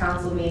week's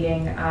council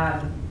meeting,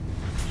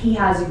 he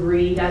has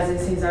agreed,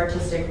 as is his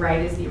artistic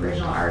right as the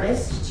original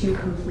artist, to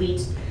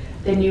complete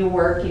the new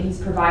work, and he's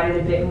provided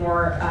a bit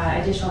more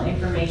additional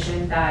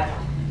information that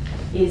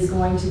is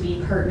going to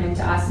be pertinent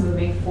to us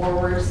moving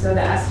forward. So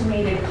the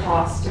estimated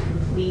cost to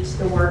complete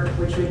the work,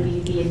 which would be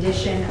the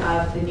addition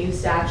of the new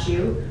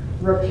statue,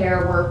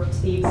 repair work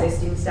to the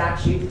existing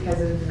statue because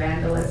of the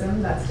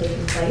vandalism that's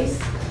taken place,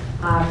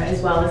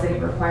 as well as any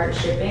required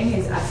shipping,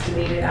 is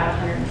estimated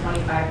at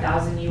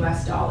 $125,000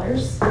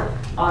 US.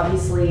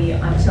 Obviously,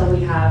 until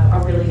we have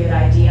a really good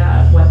idea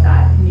of what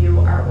that new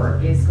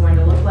artwork is going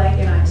to look like,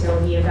 and until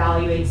he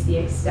evaluates the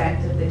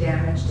extent of the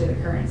damage to the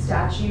current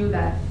statue,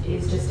 that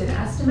is just an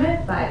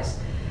estimate, but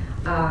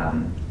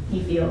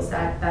he feels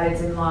that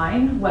it's in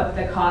line. What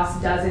the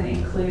cost doesn't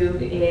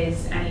include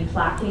is any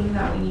plaquing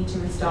that we need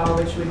to install,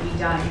 which would be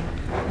done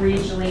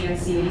regionally, and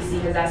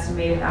CADC has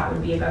estimated that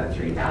would be about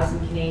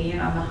 3,000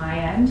 Canadian on the high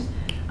end.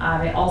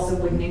 It also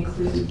wouldn't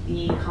include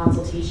the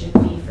consultation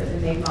fee for the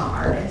Mi'kmaq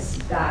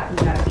artist that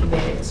we have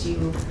committed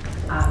to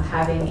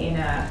having in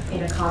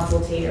a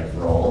consultative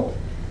role.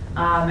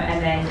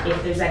 And then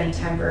if there's any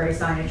temporary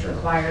signage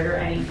required or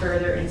any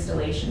further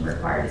installation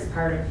required as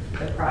part of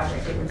the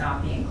project, it would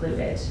not be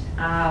included.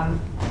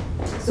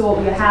 So what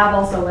we have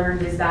also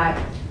learned is that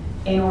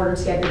in order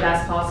to get the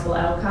best possible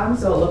outcome,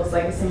 so it looks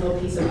like a single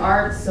piece of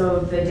art, so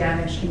the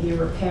damage can be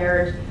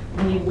repaired,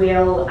 we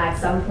will at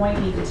some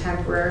point need to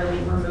temporarily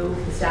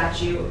remove the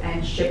statue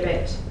and ship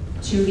it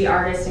to the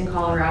artist in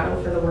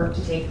Colorado for the work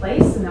to take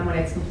place, and then when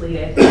it's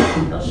completed,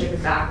 they'll ship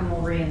it back and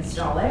we'll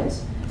reinstall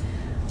it.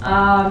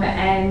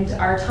 And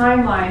our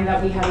timeline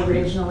that we had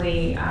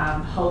originally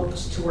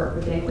hoped to work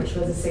within, which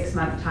was a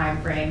 6-month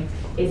time frame,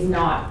 is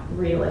not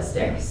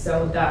realistic.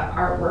 So the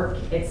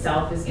artwork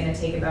itself is going to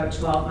take about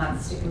 12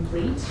 months to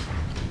complete.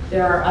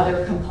 There are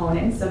other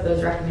components of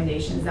those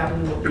recommendations that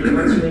we will be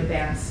able to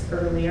advance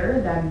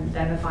earlier than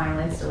the final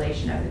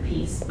installation of the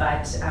piece.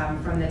 But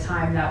from the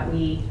time that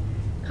we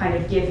kind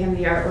of give him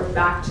the artwork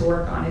back to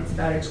work on, it's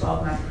about a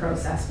 12-month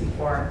process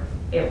before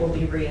it will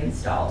be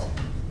reinstalled.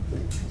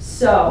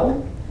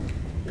 So,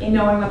 in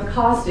knowing what the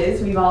cost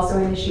is, we've also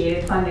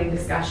initiated funding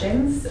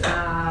discussions.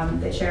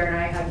 The chair and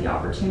I had the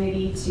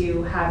opportunity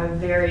to have a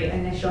very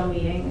initial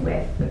meeting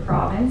with the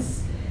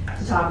province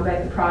to talk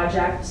about the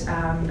project.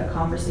 The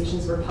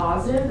conversations were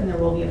positive, and there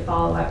will be a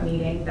follow-up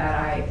meeting that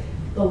I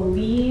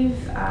believe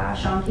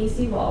Sean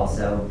Casey will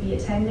also be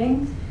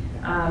attending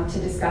to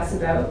discuss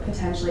about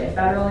potentially a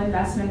federal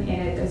investment in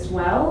it as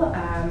well.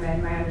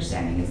 And my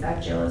understanding is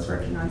that Jill is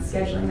working on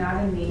scheduling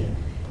that in the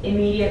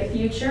immediate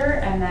future.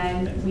 And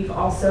then we've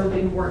also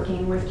been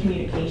working with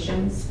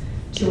communications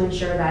to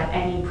ensure that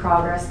any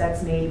progress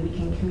that's made, we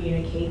can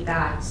communicate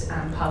that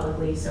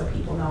publicly so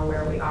people know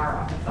where we are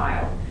on the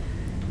file.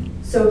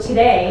 So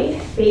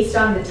today, based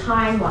on the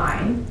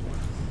timeline,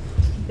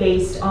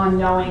 based on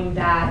knowing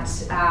that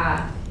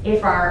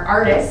if our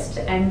artist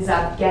ends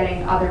up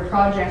getting other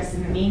projects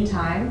in the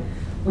meantime,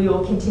 we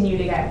will continue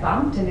to get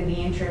bumped, and in the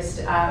interest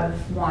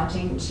of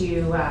wanting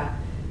to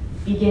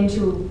begin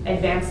to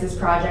advance this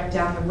project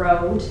down the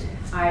road,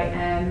 I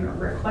am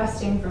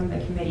requesting from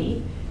the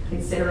committee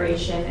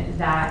consideration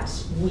that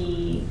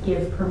we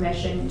give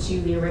permission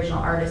to the original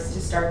artist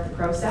to start the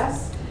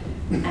process,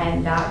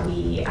 and that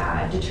we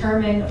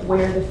determine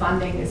where the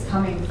funding is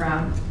coming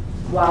from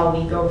while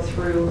we go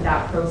through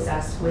that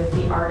process with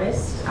the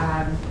artist.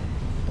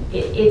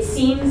 It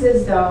seems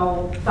as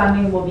though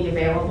funding will be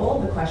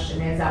available. The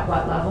question is at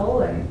what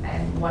level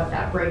and what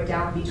that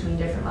breakdown between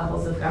different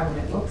levels of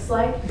government looks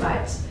like,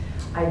 but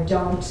I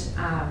don't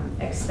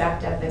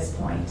expect at this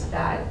point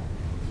that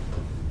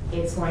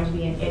it's going to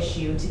be an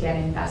issue to get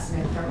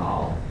investment from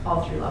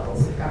all 3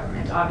 levels of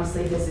government.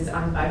 Obviously, this is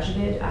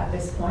unbudgeted at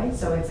this point,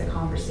 so it's a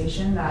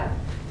conversation that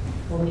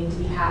will need to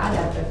be had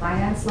at the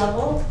finance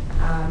level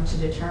to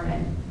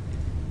determine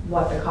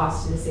what the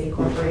cost to the city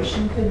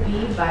corporation could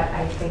be. But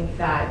I think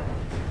that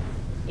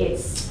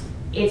it's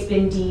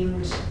been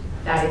deemed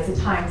that it's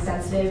a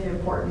time-sensitive,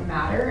 important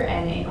matter,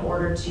 and in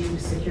order to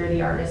secure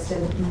the artist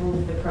and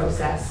move the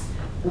process,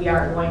 we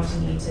are going to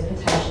need to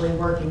potentially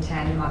work in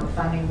tandem on the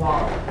funding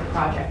while the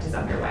project is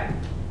underway.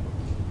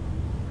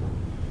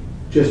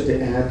 Just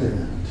to add to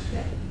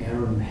that,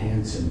 Aaron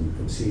Hansen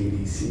from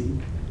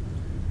CADC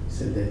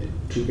said that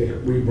to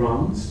get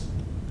rebronzed,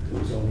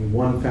 there was only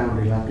one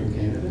foundry left in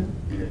Canada,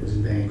 and it was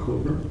in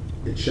Vancouver.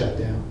 It shut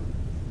down.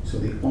 So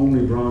the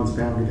only bronze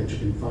foundry that you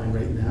can find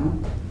right now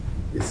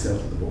is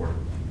south of the border.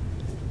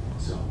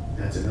 So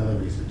that's another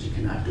reason that you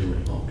cannot do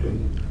it locally,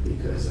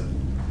 because of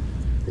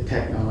the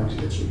technology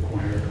that's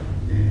required,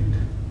 and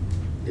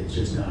it's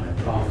just not a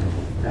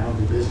profitable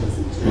foundry business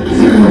these days.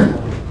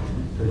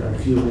 There are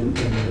few in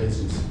the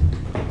business.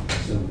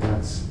 So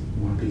that's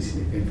one piece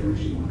of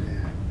information you want to add.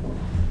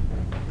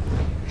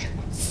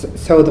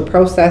 So the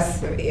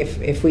process,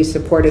 if we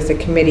support as a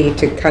committee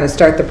to kind of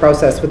start the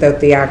process without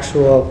the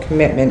actual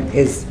commitment,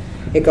 is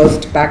it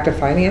goes back to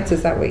finance?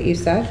 Is that what you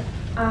said?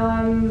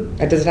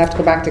 Does it have to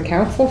go back to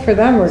council for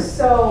them, or?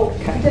 So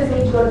does it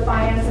need to go to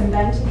finance and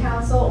then to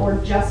council, or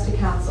just to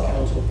council?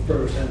 Council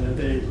first, and if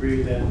they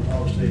agree, then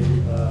obviously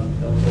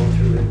they'll go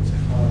through it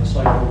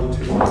cycle once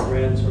we want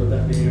grants, or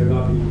that may or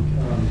not be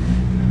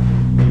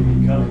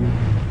maybe coming,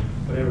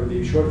 whatever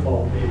the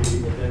shortfall may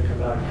be, will then come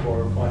back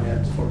for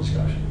finance for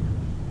discussion.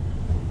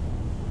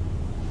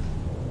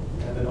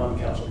 And then on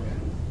council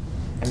again.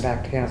 And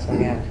back to council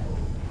again.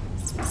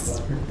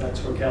 But that's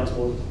where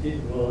council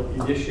will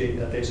initiate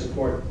that they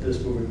support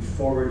this moving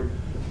forward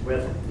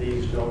with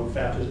these known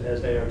factors as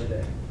they are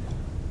today.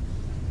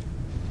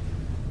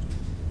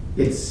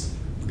 It's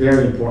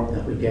very important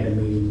that we get a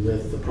meeting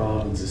with the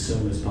province as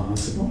soon as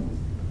possible.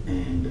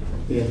 And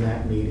in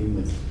that meeting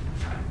with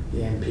the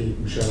MP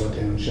from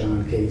Charlottetown,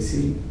 Sean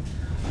Casey,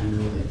 I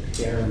know that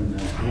Aaron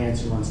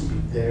Hansen wants to be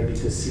there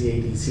because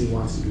CADC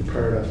wants to be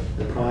part of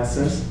the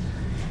process.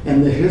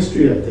 And the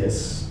history of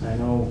this, I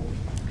know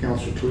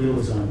Councillor Tweel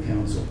was on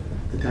council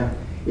at the time.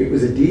 It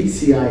was a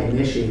DCI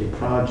initiated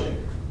project,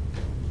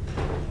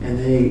 and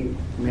they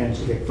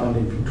managed to get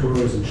funding from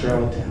Tourism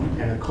Charlottetown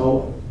and a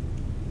COLA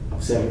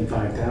of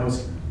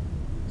 $75,000.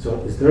 So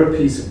it was their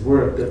piece of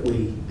work that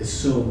we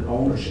assumed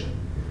ownership.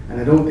 And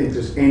I don't think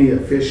there's any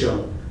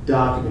official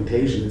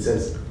documentation that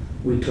says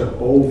we took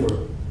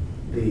over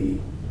the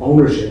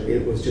ownership.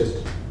 It was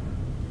just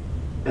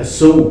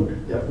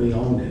assumed that we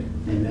owned it,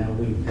 and now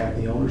we have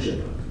the ownership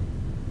of it.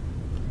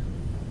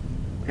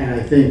 And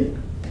I think,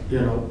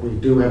 you know, we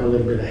do have a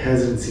little bit of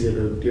hesitancy of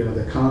the, you know,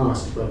 the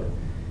cost, but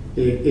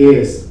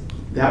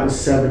that was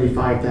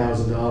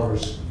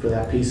 $75,000 for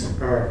that piece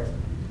of art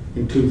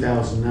in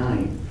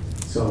 2009.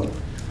 So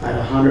at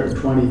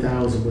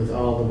 $120,000 with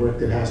all the work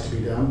that has to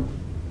be done,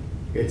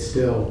 it's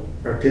still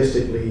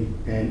artistically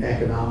and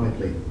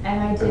economically And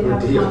I a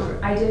good deal.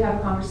 I did have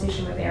a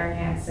conversation with Aaron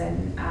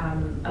Hansen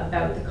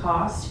about the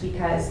cost,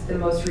 because the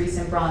most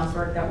recent bronze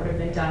work that would have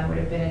been done would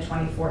have been in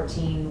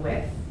 2014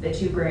 with the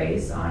 2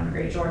 grays on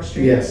Great George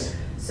Street. Yes.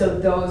 So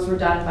those were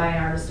done by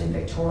an artist in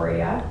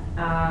Victoria.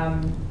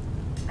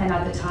 And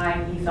at the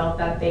time, he felt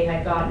that they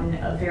had gotten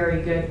a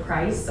very good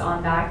price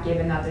on that,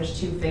 given that there's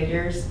 2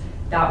 figures.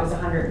 That was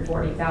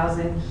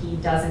 $140,000. He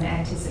doesn't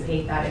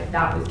anticipate that if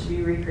that was to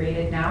be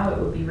recreated now, it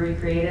would be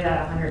recreated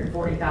at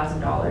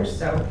 $140,000.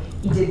 So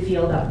he did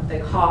feel that the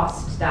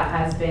cost that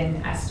has been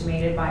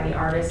estimated by the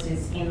artist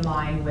is in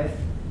line with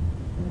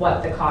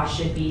what the cost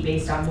should be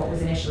based on what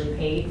was initially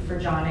paid for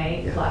John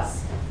A. Yeah.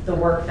 plus the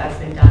work that's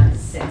been done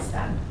since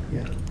then.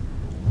 Yeah.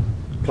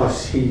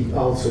 Plus, he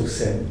also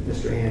said,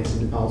 Mr.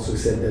 Hansen also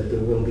said that there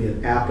will be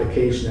an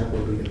application that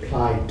will be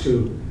applied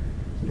to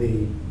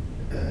the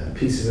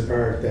pieces of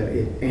art that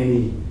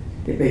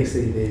it makes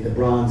the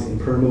bronze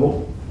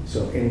impermeable.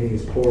 So if anything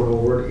is poured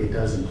over it, it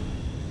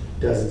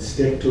doesn't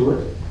stick to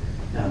it.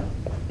 Now,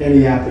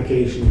 any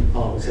application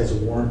always has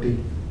a warranty,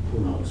 who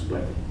knows,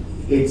 but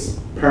it's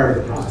part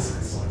of the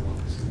process.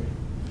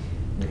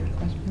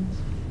 Questions?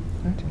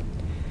 Okay.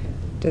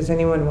 Does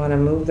anyone want to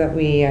move that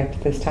we,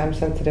 this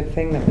time-sensitive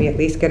thing, that we at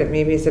least get it,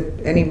 maybe is there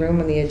any room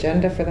on the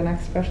agenda for the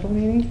next special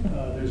meeting?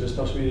 There's a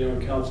special meeting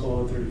on council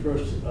on the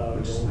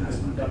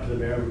 31st, up to the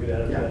mayor, we could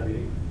add it to that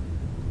meeting.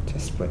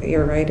 Just,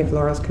 you're right, if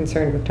Laurel's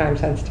concerned with time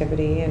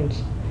sensitivity, and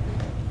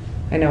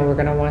I know we're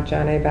going to want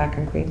John A. back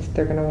in Queens,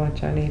 they're going to want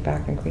John A.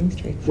 back in Queen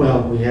Street. So.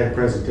 Well, we had a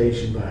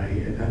presentation by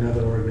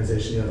another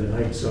organization the other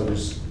night, so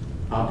there's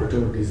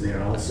opportunities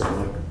there also.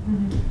 Like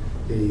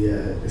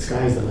the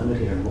sky's the limit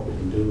here on what we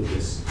can do with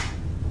this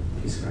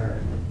piece of art.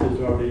 There's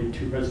already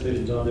 2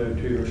 presentations on there and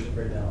 2 yours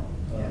right now.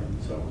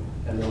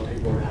 And they'll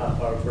take more than half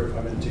hour,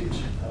 45 minutes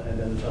each. And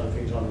then there's other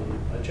things on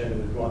the agenda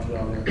that go on to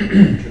on there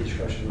for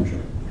discussion, I'm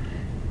sure.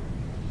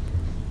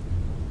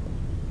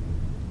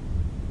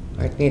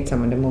 I need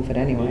someone to move it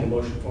Need anyway. a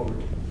motion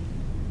forward.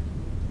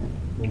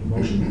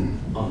 Motion.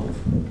 I'll move.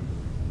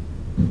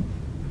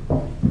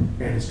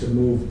 And it's to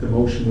move, the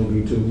motion will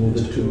be to move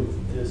it to.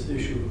 This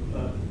issue,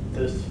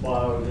 this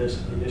file, this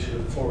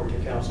initiative forward to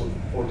council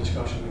for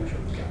discussion, I'm sure.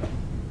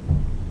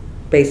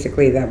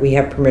 Basically, that we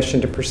have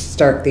permission to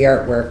start the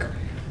artwork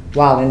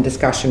while in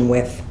discussion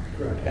with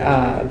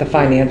the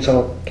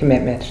financial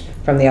commitment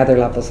from the other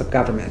levels of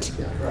government,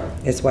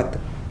 is what the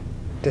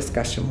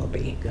discussion will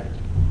be. Yeah.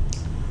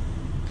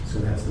 So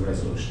that's the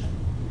resolution.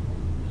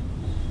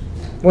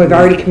 We've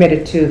already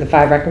committed to the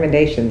 5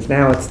 recommendations.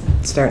 Now it's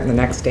starting the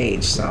next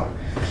stage, so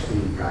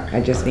I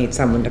just need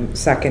someone to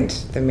second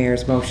the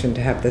mayor's motion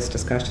to have this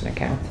discussion at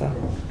council.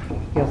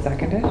 You'll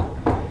second it?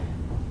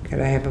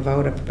 Could I have a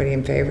vote? Everybody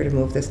in favor to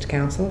move this to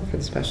council for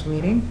the special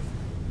meeting?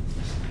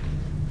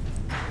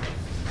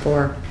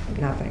 4,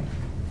 nothing.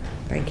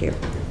 Thank you.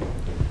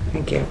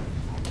 Thank you.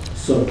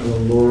 So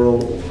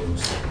Laurel.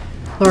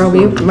 Laurel,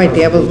 you might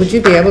be able, would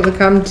you be able to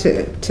come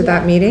to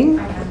that meeting?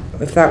 I can.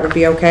 If that would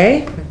be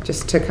okay,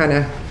 just to kind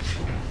of,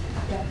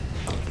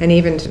 and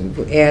even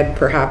to add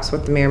perhaps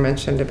what the mayor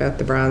mentioned about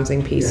the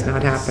bronzing piece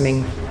not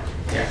happening.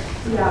 Yeah,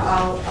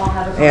 I'll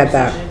have a Add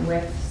that. conversation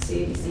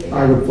with CADC.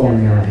 I would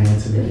phone Aaron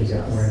Hansen if you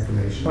got more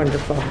information.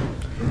 Wonderful.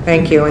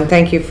 Thank you, and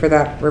thank you for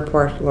that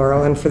report,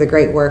 Laurel, and for the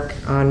great work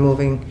on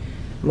moving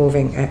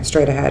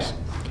straight ahead.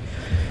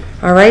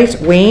 All right,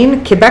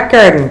 Wayne, Quebec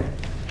Garden.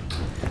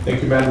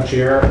 Thank you, Madam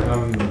Chair.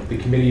 The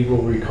committee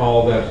will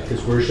recall that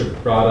His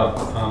Worship brought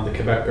up the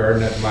Quebec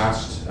Garden at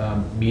last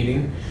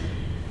meeting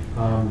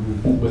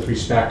with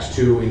respect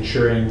to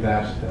ensuring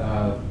that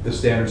the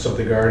standards of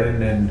the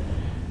garden and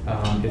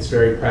its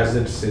very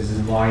presence is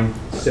in line,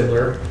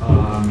 similar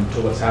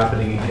to what's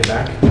happening in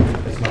Quebec,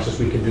 as much as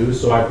we can do.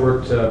 So I've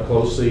worked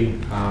closely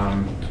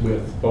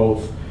with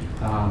both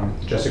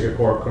Jessica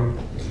Corcoran,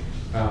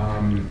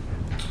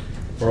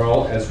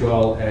 Earl, as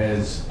well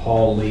as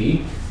Paul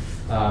Lee,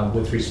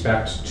 with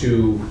respect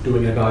to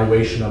doing an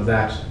evaluation of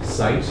that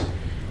site.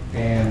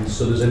 And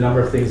so there's a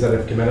number of things that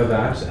have come out of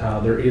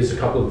that. There is a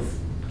couple of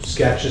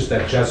sketches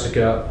that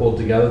Jessica pulled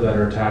together that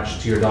are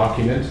attached to your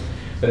document.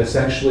 But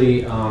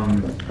essentially,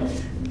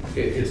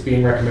 it's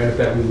being recommended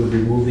that we would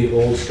remove the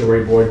old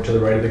storyboard to the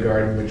right of the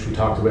garden, which we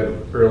talked about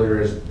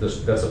earlier.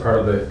 That's a part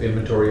of the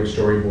inventory of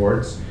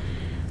storyboards.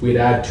 We'd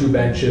add 2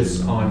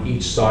 benches on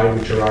each side,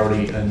 which are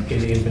already in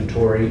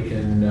inventory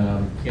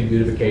in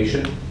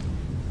beautification.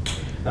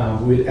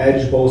 We'd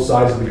edge both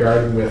sides of the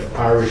garden with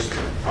iris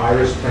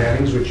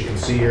plantings, which you can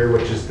see here,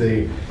 which is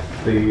the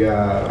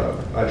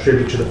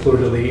tribute to the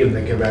fleur-de-lis and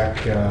the Quebec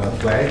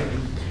flag.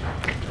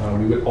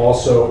 We would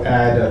also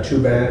add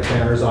 2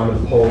 banners onto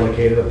the pole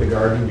located at the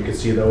garden. You can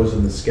see those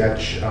in the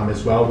sketch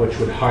as well, which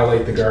would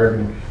highlight the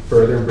garden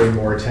further and bring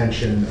more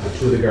attention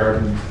to the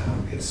garden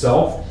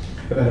itself.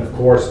 And then, of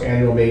course,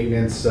 annual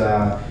maintenance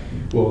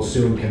will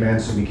soon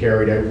commence and be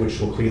carried out, which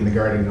will clean the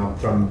garden up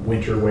from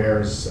winter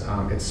wears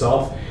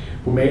itself.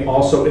 We may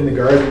also, in the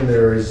garden,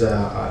 there is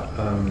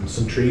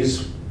some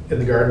trees in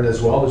the garden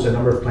as well. There's a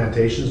number of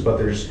plantations, but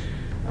there's,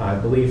 I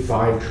believe,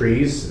 5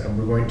 trees. And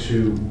we're going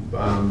to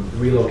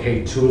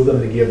relocate 2 of them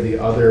to give the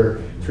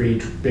other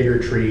 3 bigger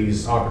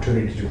trees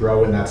opportunity to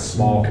grow in that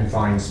small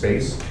confined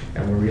space.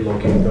 And we're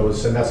relocating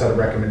those, and that's at a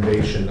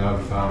recommendation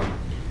of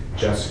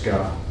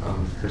Jessica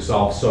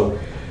herself. So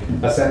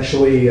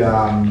essentially,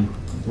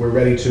 we're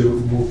ready to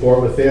move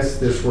forward with this.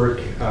 This work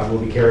will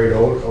be carried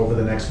out over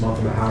the next month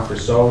and a half or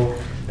so.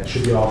 It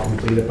should be all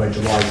completed by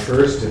July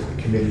 1st if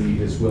the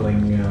committee is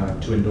willing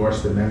to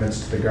endorse the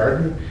amendments to the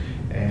garden.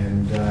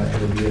 And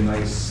it will be a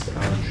nice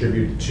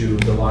tribute to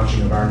the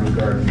launching of our new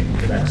garden in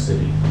Quebec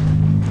City.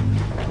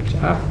 Good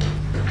job.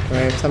 Do I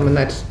have someone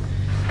that's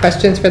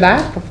questions for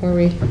that before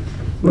we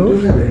We do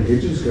move? have an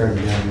Indigenous garden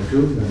down there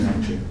too, then,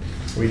 actually.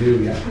 We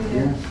do, yeah.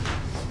 Yeah.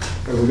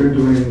 Are we gonna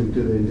do anything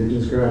to the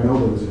Indigenous garden? I know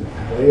there was a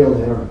whale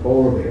there, a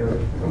polar bear.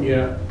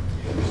 Yeah.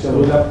 So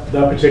So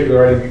that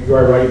particular item, you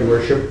are right, Your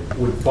Worship,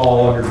 would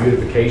fall under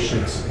beautification.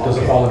 It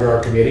doesn't fall under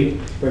our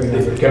committee. Bring it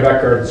The up.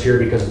 Quebec Garden's here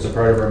because it's a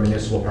part of our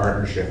municipal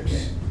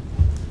partnerships.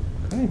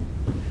 Good.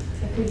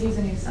 I could use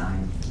a new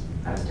sign.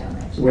 I was down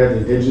there. Where the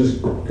Indigenous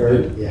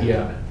garden?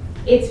 Yeah.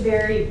 It's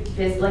very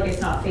like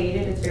it's not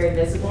faded, it's very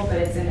visible, but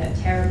it's in a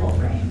terrible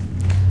frame.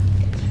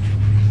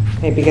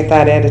 Maybe get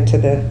that added to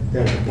the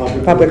Yeah,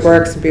 the Public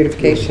Works and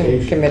Beautification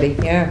Beautification. Committee,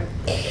 yeah.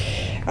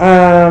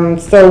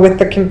 So with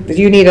the,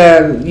 you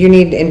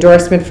need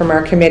endorsement from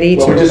our committee to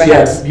Well, we move just,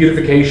 ahead? yes,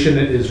 beautification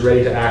is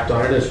ready to act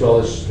on it, as well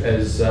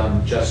as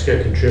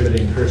Jessica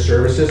contributing her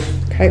services.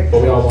 Okay,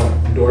 But we all want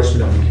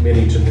endorsement of the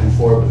committee to move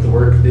forward with the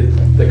work.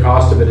 The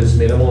cost of it is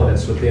minimal and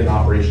it's within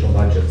operational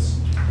budgets.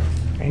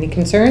 any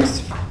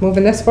concerns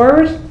moving this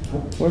forward?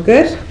 We're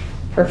good?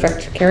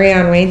 Perfect. Carry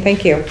on, Wayne,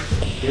 thank you.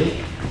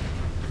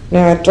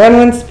 Now,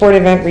 Adrenaline Sport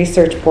Event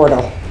Research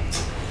Portal.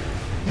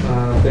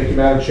 Thank you,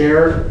 Madam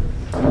Chair.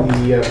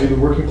 We've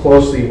been working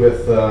closely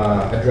with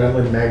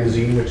Adrenaline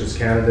Magazine, which is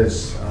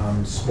Canada's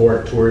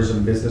sport,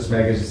 tourism, business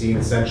magazine,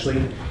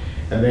 essentially.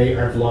 And they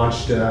have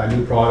launched a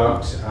new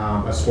product,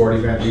 a sport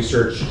event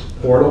research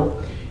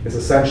portal. It's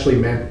essentially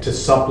meant to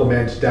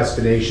supplement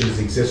destinations'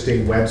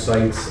 existing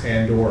websites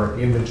and or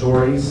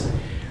inventories.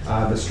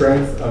 The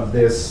strength of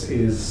this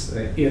is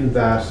in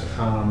that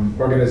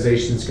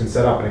organizations can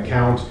set up an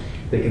account,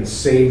 they can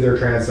save their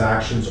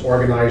transactions,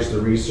 organize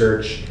their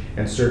research,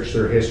 and search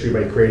their history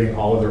by creating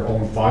all of their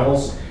own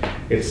files.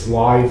 It's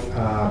live,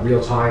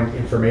 real-time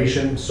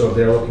information, so if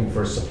they're looking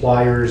for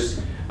suppliers,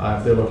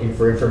 if they're looking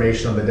for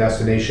information on the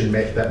destination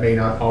that may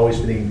not always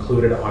be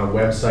included on a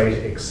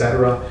website,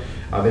 etc.,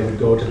 they would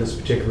go to this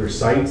particular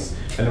sites.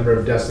 A number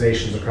of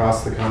destinations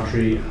across the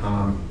country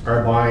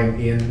are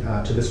buying in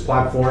to this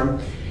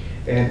platform.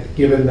 And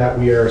given that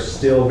we are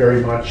still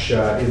very much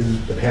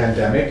in the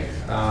pandemic,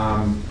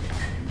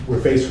 we're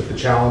faced with the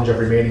challenge of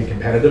remaining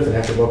competitive and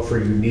have to look for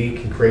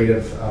unique and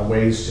creative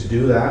ways to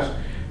do that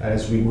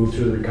as we move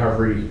through the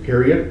recovery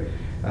period.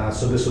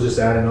 So this will just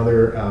add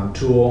another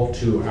tool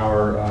to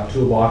our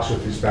toolbox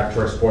with respect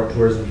to our sport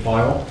tourism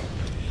file.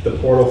 The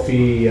portal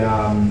fee,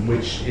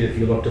 which if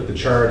you looked at the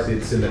chart,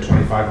 it's in the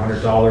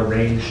 $2,500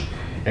 range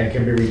and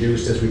can be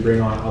reduced as we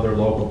bring on other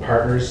local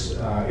partners,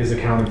 is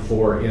accounted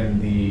for in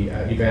the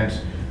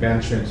event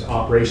management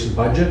operation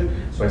budget.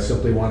 So I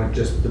simply wanted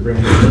just to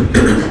bring this to the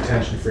committee's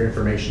attention for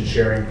information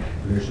sharing,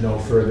 and there's no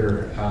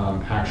further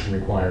action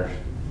required.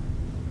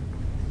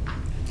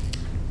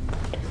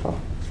 Wonderful.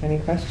 Any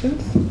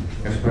questions?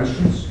 Any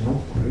questions?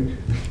 No, great.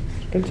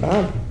 Good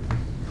job.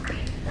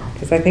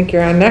 Because I think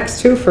you're on next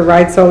too for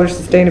Ride Solar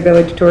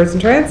Sustainability Tours and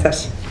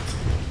Transit.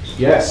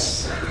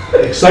 Yes,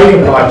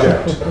 exciting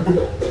project.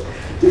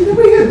 Didn't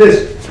we have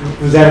this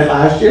presented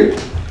last year?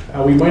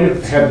 We might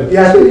have had the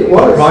Yeah, I think it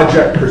was.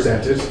 project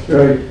presented,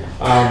 Right.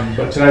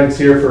 but tonight it's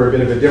here for a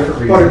bit of a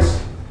different But reason.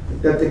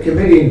 that the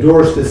committee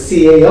endorsed the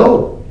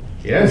CAO.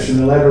 Yes. In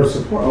the letter of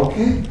support,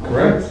 okay.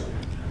 Correct.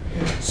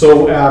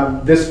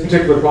 So this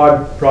particular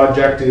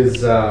project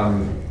is,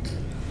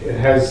 it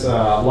has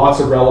lots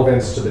of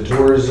relevance to the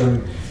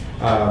tourism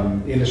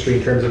industry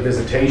in terms of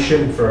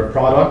visitation for a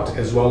product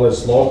as well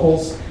as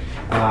locals.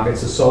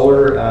 It's a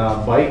solar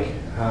bike,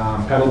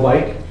 pedal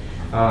bike,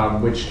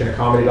 which can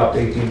accommodate up to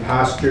 18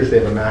 passengers. They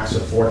have a max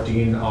of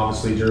 14,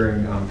 obviously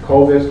during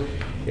COVID.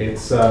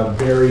 It's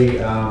very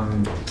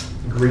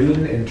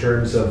green in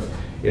terms of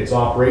its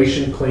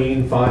operation,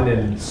 clean, fun,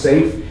 and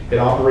safe. It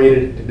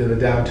operated in the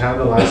downtown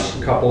the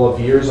last couple of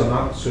years. I'm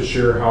not so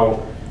sure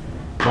how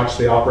much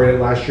they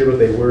operated last year, but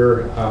they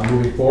were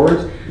moving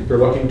forward. They're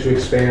looking to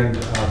expand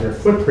their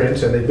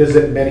footprint, and they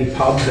visit many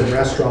pubs and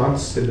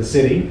restaurants in the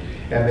city,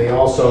 and they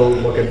also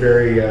look at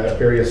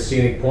various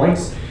scenic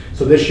points.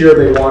 So this year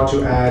they want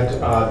to add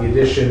the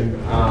addition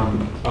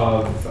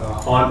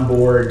of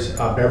onboard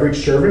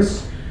beverage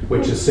service,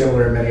 which is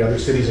similar in many other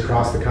cities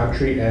across the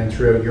country and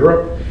throughout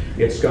Europe.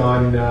 It's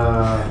gone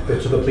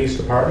to the police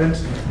department,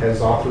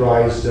 has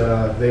authorized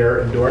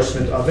their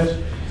endorsement of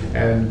it,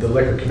 and the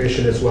Liquor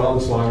Commission as well,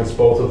 as long as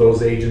both of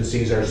those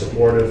agencies are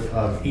supportive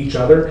of each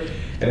other.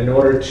 And in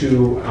order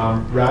to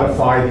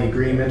ratify the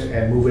agreement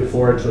and move it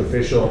forward to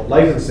official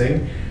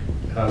licensing,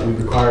 we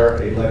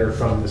require a letter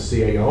from the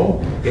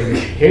CAO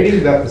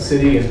indicating that the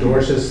city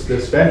endorses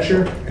this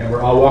venture, and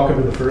we're all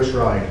welcome to the first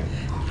ride.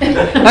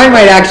 I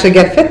might actually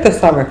get fit this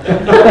summer.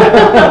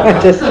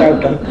 I'm just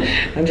joking.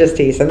 I'm just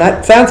teasing.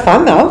 That sounds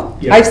fun though.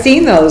 Yeah. I've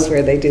seen those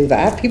where they do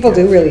that. People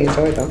do really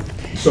enjoy them.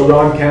 So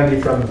Ron Kennedy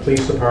from the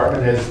police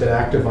department has been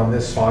active on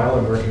this file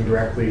and working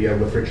directly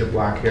with Richard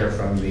Blackhair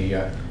from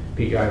the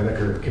PEI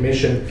Liquor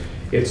Commission.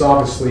 It's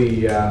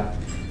obviously,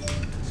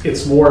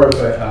 it's more of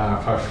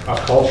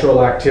a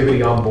cultural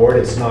activity on board.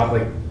 It's not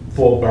like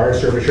full bar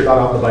service. You're not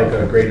on the bike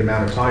a great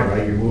amount of time,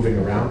 right? You're moving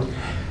around.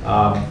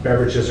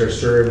 Beverages are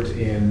served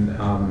in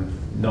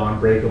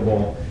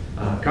non-breakable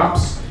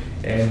cups,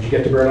 and you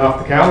get to burn off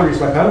the calories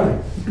by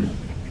pedaling.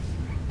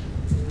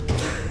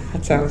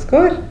 That sounds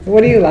good.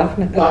 What are you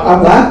laughing at?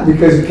 I'm laughing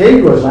because it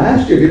came to us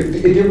last year.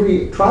 Did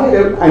we try it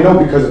out? I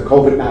know because of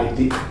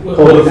COVID-19. Well,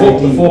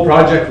 the full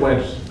project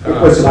went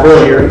was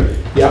last year.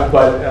 Yeah,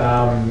 but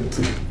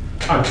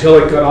until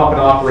it got up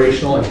and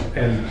operational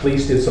and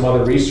police did some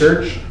other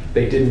research,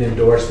 they didn't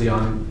endorse the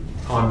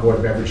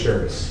onboard beverage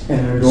service.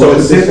 So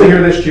it's simply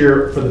here this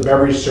year for the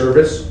beverage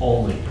service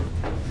only.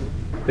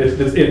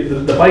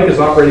 The bike is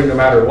operating no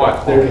matter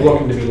what. They're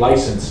looking to be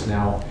licensed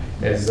now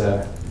as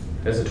a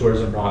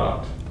tourism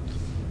product.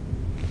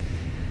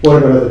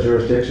 What about other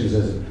jurisdictions?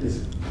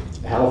 Is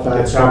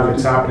Halifax?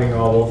 It's happening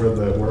all over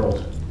the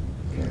world.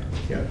 Okay.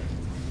 Yeah.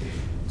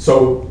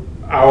 So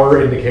our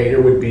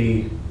indicator would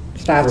be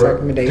Staff's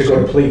recommendation. To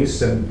go to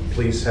police, and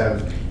police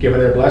have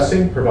given their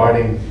blessing,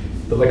 providing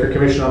the Liquor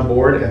Commission on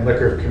board, and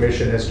Liquor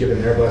Commission has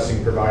given their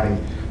blessing,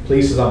 providing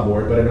police is on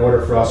board. But in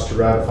order for us to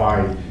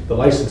ratify the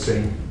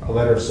licensing, a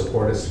letter of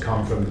support has to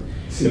come from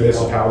the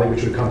municipality,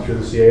 which would come through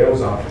the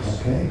CAO's office.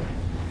 Okay.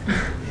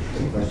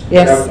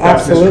 Yes, That's Mr.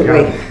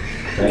 absolutely. County.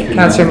 Thank you,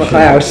 Councillor Madam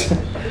McLeod.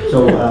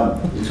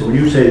 Chair. So when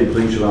you say the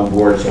police are on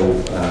board, so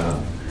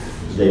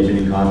they've been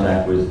in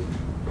contact with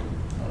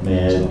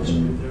MED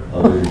and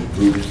other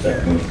groups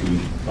that might be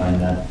find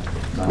that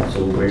not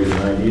so great an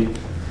idea.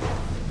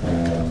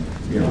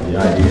 You know, the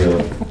idea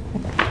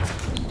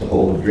of the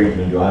whole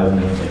drinking and driving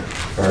is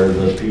like part of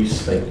the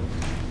piece. Like,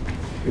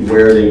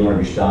 where are they going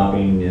to be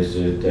stopping? Is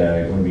it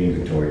going to be in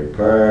Victoria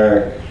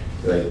Park?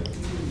 Like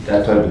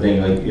that type of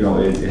thing. Like, you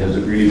know, it has a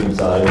grievance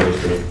side.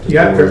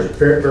 Yeah,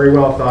 very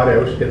well thought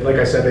out. Like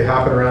I said, they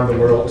happen around the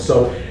world.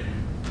 So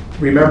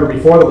remember,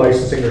 before the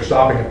licensing, they're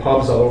stopping at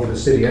pubs all over the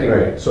city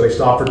anyway. Right. So they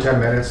stop for 10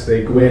 minutes,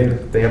 they go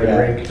in, they have a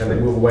drink, and they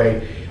move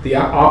away. The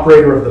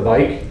operator of the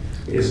bike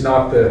is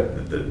not the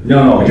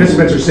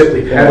participants are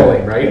simply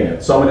pedaling, right? Yeah.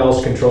 Someone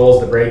else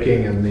controls the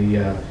braking and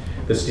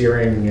the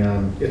steering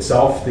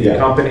itself. The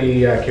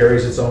company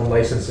carries its own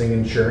licensing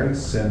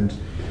insurance, and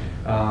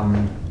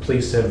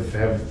police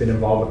have been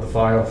involved with the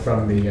file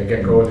from the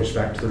get-go with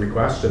respect to the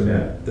request, and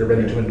they're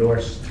ready to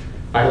endorse.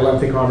 I had a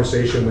lengthy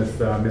conversation with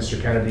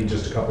Mr. Kennedy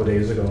just a couple of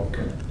days ago.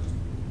 Okay.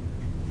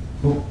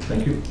 Cool,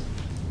 thank you.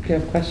 Do you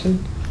have a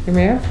question, your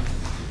mayor?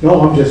 No,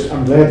 I'm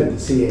glad that the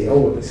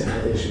CAO would be sent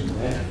an issue on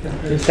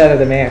that. Instead of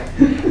the mayor.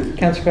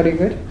 Councillor Cody,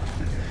 good?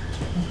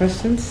 No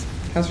questions?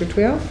 Councillor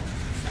Tweel?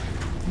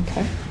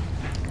 Okay.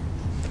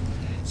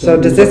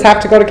 So does this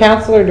have to go to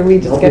council, or do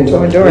we just get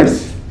to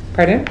endorse?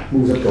 Pardon?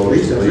 Moves up to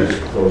police, does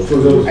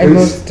it? It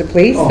moves to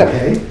police?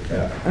 Okay.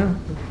 Oh,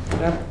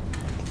 yeah.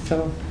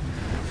 So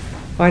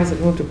why does it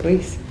move to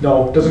police?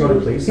 No, it doesn't go to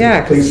police.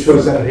 Yeah, Police should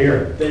have sent it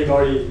here. They've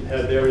already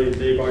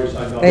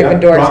signed off. They've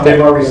endorsed They've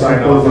it. already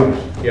signed off on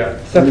it.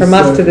 Yeah. So from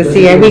us to the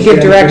CAO, we give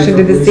direction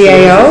to the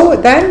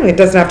CAO then? It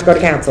doesn't have to go to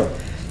council?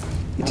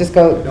 You just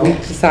go, we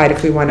decide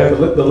if we want to.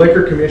 The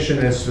Liquor Commission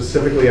has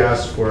specifically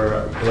asked for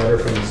a letter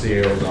from the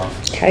CAO's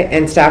office. Okay,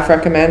 and staff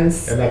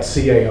recommends? And that's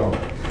CAO.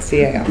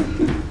 CAO.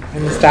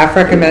 And the staff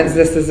recommends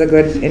this is a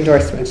good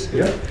endorsement?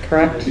 Yeah.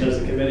 Correct? Does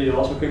the committee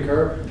also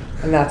concur?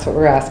 And that's what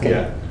we're asking?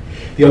 Yeah.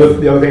 The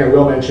other thing I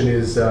will mention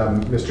is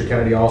Mr.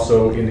 Kennedy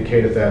also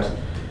indicated that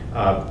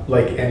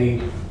like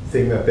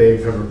anything that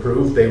they have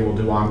approved, they will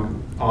do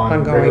on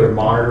Ongoing. regular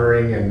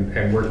monitoring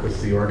and work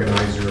with the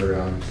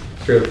organizer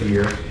throughout the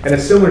year. And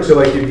it's similar to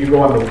like if you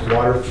go on the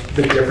water, a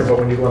bit different, but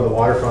when you go on the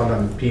waterfront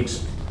on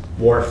Peaks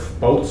Wharf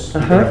boats, you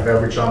can have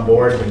beverage on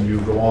board. When you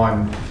go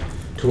on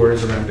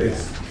tourism, and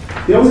it's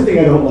The only thing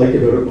I don't like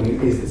about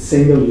it is the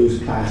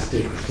single-use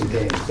plastic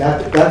containers.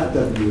 That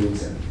doesn't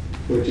use it,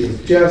 which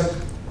is just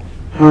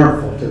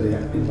harmful to the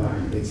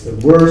environment. It's the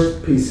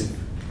worst piece of.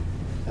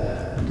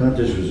 I thought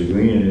this was a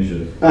green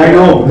initiative. I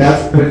know,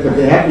 but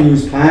they have to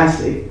use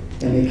plastic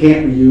and they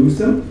can't reuse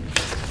them.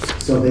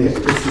 So it's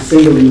the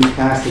single-use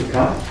plastic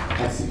cup.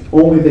 That's the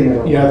only thing I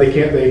don't. yeah, like.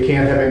 they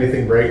can't have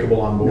anything breakable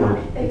on board.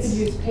 No. They could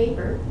use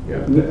paper.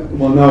 Yeah.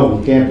 Well, no,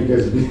 we can't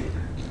because,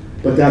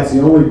 but that's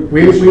the only.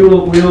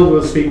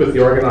 We'll speak with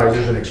the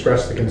organizers and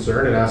express the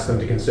concern and ask them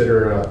to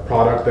consider a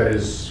product that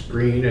is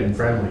green and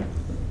friendly.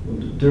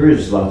 There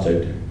is lots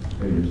out there.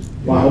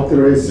 Well, I hope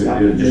there is.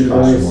 It just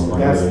costs them more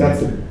money.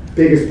 That's the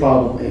biggest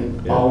problem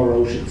in all our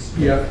oceans.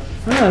 Yeah.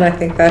 Well, and I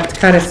think that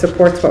kind of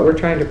supports what we're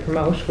trying to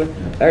promote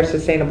with our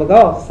sustainable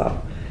goals,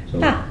 so. So,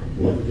 Ah.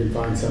 If we can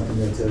find something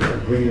that's a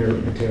greener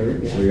material.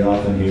 Yeah. we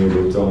often hear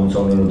about throwing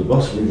someone under the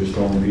bus, we're just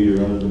throwing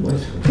Peter under the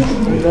bicycle.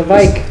 The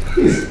bike.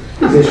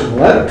 Position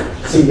letter,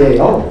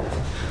 CAO.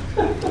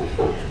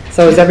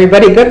 So is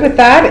everybody good with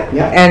that?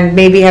 Yeah. And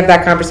maybe have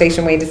that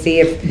conversation, wait to see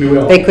if We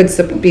will. they could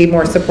be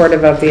more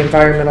supportive of the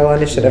environmental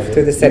initiative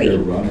through the city.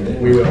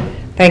 We will.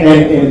 Thank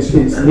And you.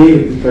 it's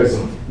needed because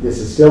this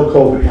is still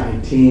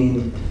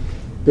COVID-19.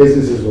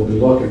 Businesses will be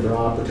looking for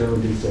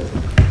opportunities to,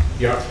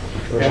 Yeah.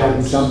 for having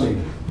And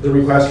something. the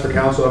request for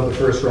council of the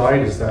first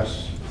ride, is that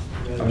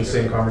on the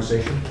same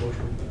conversation?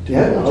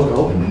 Yeah, I'll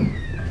go.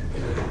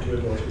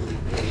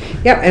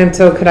 Yep, and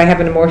so could I have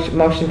a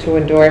motion to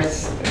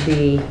endorse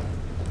the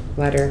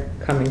letter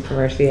coming from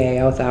our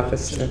CAO's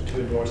office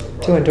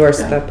to endorse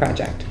the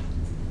project?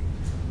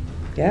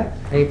 Yeah,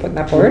 are you putting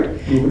that forward?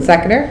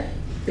 Seconder?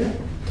 Yeah.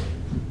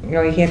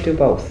 No, you can't do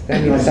both, I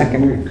need a I said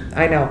second. moved.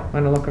 I know,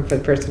 I'm looking for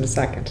the person to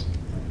second.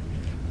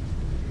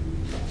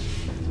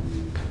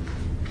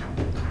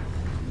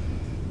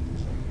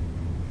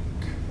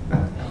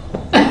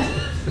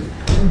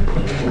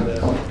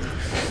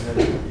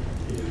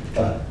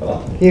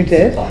 You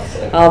did?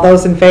 All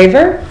those in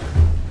favor?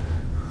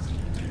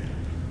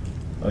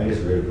 I guess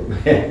we're.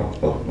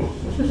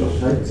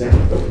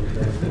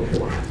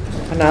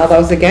 And all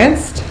those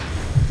against?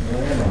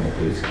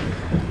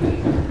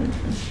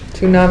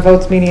 Two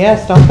non-votes meaning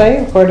yes, don't they?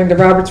 According to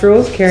Robert's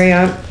rules, carry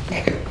on.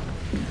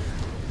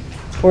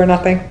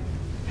 4-0.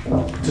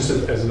 Just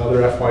as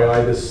another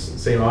FYI, this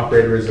same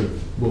operator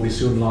will be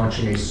soon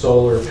launching a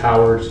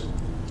solar-powered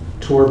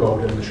tour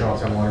boat in the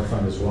Charlottetown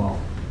Waterfront as well.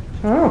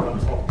 Oh.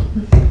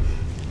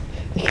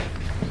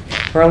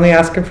 We're only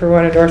asking for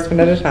one endorsement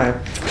at a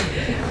time.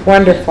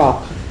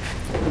 Wonderful.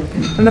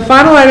 And the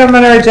final item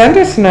on our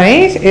agenda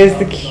tonight is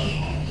the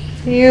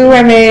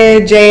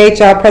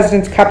QMJHL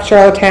President's Cup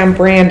Charlottetown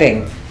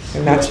branding.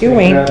 And that's you,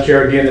 Wayne. Madam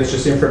Chair, again, it's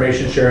just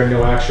information sharing,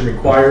 no action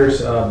requires.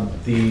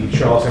 The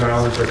Charlottetown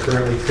Islanders are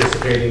currently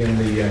participating in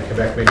the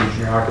Quebec Major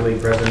Junior Hockey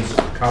League President's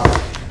Cup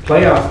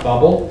playoff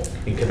bubble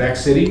in Quebec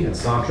City at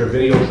Centre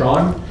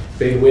Videotron.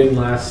 Big win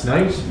last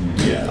night.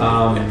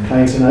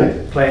 Playing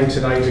tonight? Playing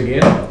tonight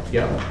again,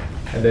 yeah.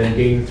 And then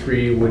game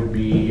 3 would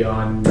be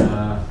on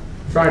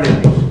Friday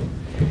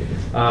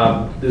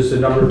night. There's a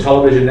number of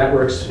television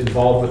networks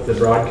involved with the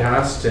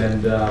broadcast,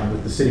 and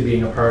with the city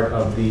being a part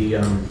of the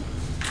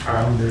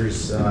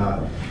Islanders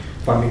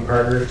funding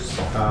partners,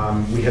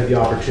 we had the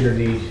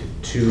opportunity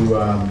to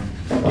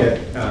get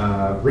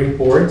rink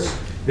boards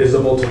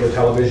visible to the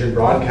television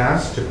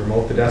broadcast to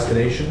promote the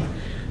destination.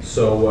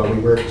 So we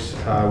worked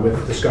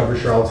with Discover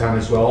Charlottetown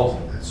as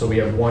well. So we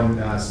have one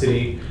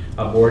city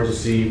board to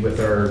see with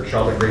our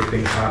Charlotte Great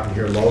Things Happen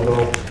Here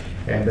logo.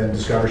 And then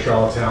Discover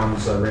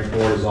Charlottetown's rink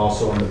board is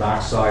also on the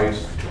backside,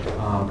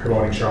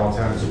 promoting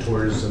Charlottetown as a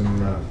tourism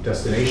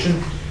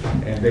destination.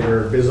 And they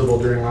were visible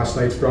during last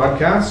night's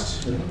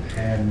broadcast.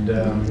 And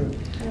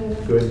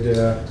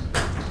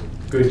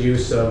good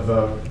use of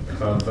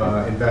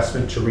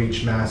investment to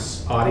reach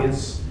mass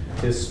audience,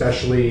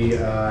 especially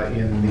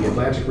in the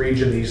Atlantic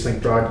region. The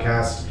Eastlink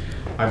broadcast,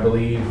 I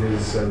believe,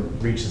 is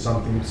reaching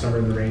somewhere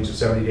in the range of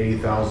 70 to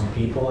 80,000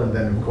 people. And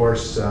then, of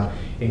course,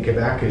 in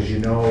Quebec, as you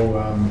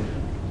know,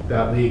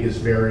 that league is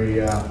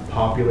very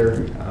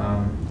popular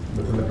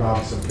within the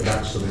province of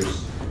Quebec, so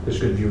there's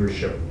good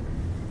viewership.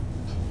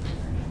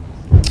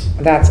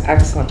 That's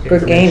excellent.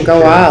 Good game.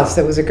 Go Wilds.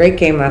 It was a great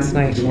game last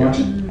night. Did you watch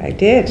it? I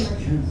did.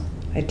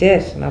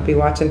 And I'll be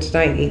watching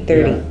tonight,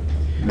 8:30.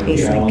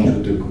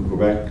 Challenge to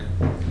Quebec.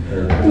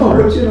 No,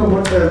 but you know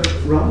what,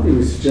 Robbie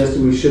was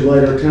suggesting we should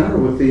light our tower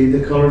with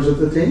the colors of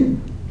the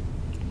team.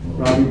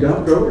 Robbie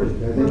Doherty,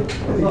 I think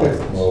that's.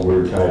 Well,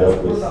 we're tied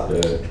up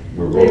with,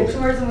 we're We have both.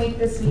 tourism week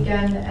this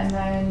weekend, and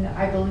then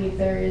I believe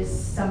there is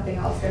something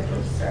else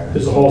scheduled to start.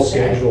 There's a whole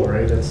schedule,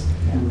 right?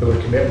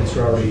 The commitments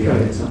are already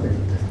Something.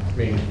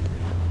 made.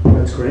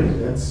 That's great,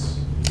 that's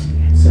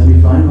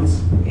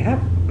semifinals. Yep,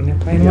 and they're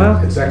playing Yeah,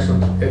 well. it's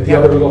excellent. And the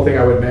other little thing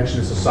I would mention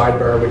is a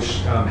sidebar which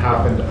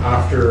happened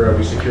after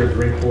we secured the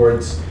rink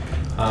boards.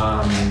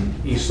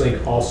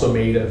 Eastlink also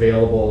made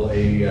available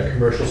a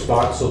commercial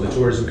spot, so the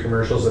tourism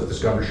commercials that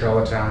Discover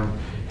Charlottetown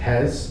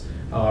has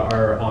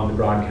are on the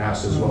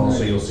broadcast as well,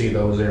 so you'll see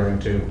those airing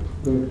too.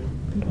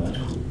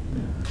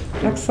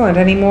 Excellent.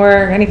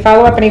 Any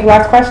follow-up, any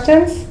last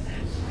questions?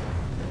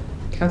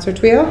 Councillor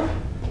Twill?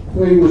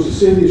 Wait, was the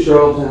city of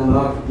Charlottetown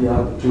offered the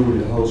opportunity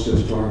to host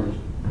this tournament?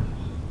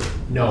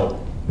 No.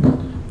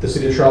 The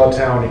city of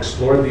Charlottetown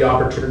explored the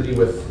opportunity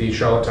with the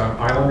Charlottetown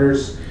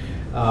Islanders.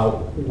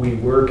 We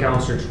were,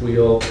 Councillor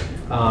Twill,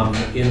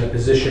 in the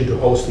position to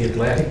host the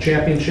Atlantic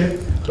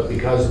Championship, but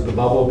because of the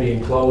bubble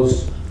being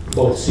closed,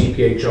 both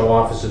CPHO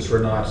offices were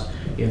not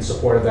in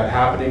support of that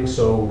happening,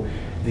 so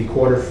the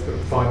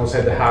quarterfinals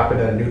had to happen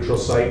at a neutral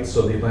site,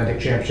 so the Atlantic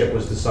Championship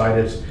was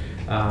decided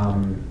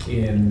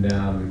in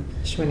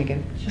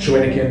Shawinigan,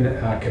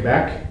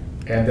 Quebec,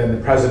 and then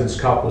the President's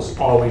Cup was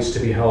always to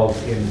be held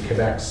in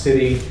Quebec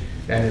City,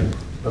 and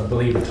I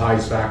believe it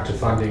ties back to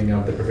funding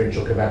of the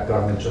provincial Quebec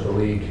government to the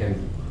league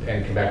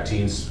and Quebec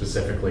teams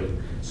specifically.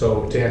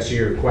 So to answer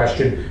your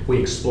question, we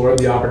explored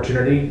the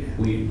opportunity.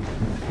 We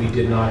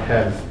did not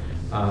have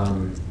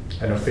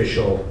an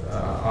official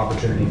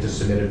opportunity to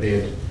submit a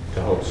bid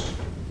to host.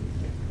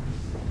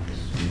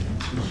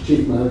 Was the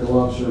chief medical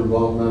officer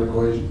involved in that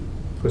equation?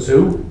 Was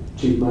who?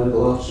 Chief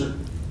medical officer?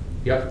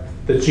 Yep.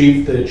 The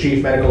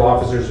chief medical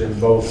officers in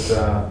both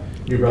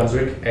New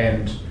Brunswick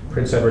and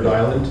Prince Edward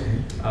Island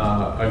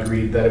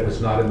agreed that it was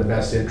not in the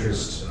best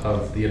interest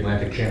of the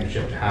Atlantic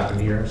Championship to happen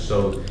here,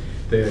 so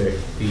the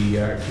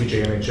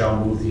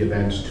QJMHL moved the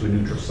event to a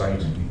neutral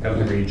site out of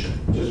the region.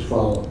 Just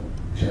follow up,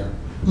 Chair.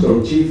 So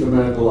the chief of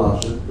medical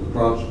officer, the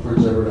province of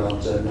Prince Edward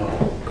Island said no.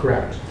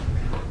 Correct.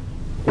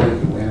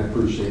 Thank you, man, I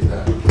appreciate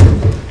that.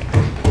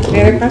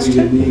 Any other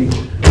question?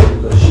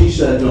 Because she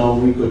said no,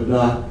 we could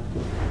not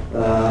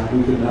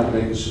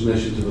make a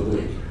submission to the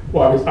league.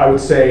 Well, I would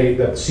say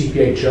that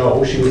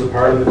CPHO, she was a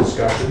part of the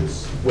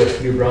discussions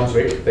with New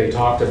Brunswick. They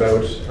talked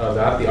about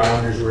that. The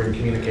Islanders were in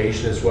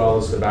communication as well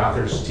as the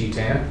Bathurst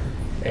Titan,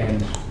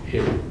 and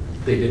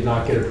they did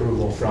not get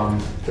approval from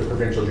the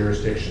provincial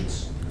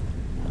jurisdictions.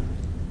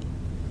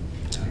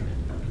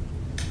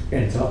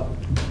 And it's up.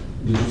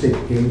 Did you say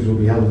games will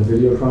be held in the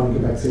Videotron in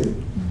Quebec City?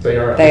 They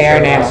are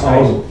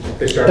now.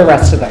 They started The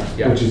rest of them.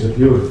 Yeah. Which is a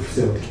beautiful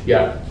facility.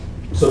 Yeah.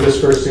 So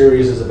this first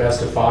series is a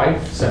best of 5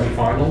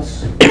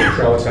 semifinals,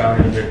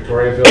 Charlottetown and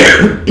Victoriaville,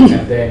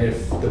 and then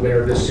if the winner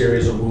of this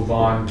series will move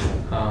on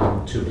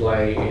to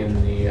play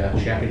in the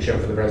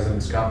championship for the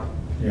President's Cup.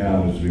 Yeah, I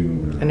was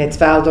removing. And it's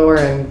Valdor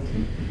and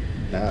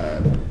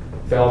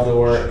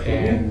Valdor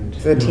and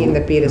the team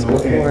that beat us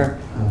before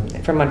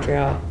from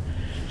Montreal.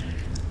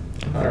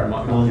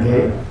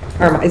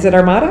 Armada. Is it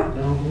Armada?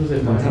 No, who was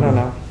it? I don't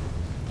know.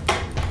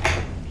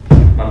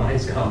 My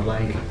mind's gone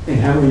blank. And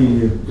how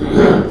many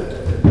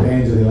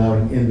bands are they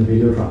allowing in the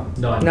Videotron?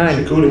 None.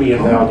 Chicoutimi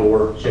and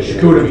Valdor.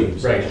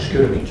 Chicoutimi, right,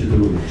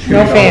 Chicoutimi.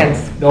 No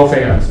fans. No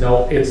fans,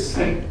 no, it's,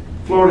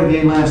 Florida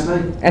game last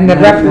night. And the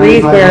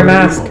referees wear a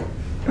mask.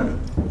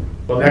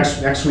 well,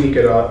 next week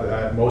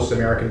at most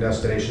American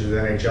destinations of the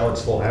NHL,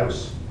 it's full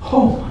house.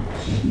 Oh,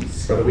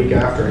 jeez. For the week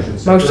after, I should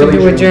say. Motion Early to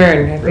June.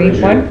 adjourn. Early Read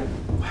June. one.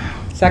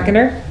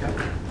 Seconder?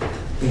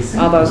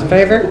 All those in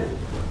favor?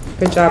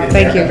 Good job.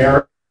 Thank you.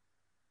 America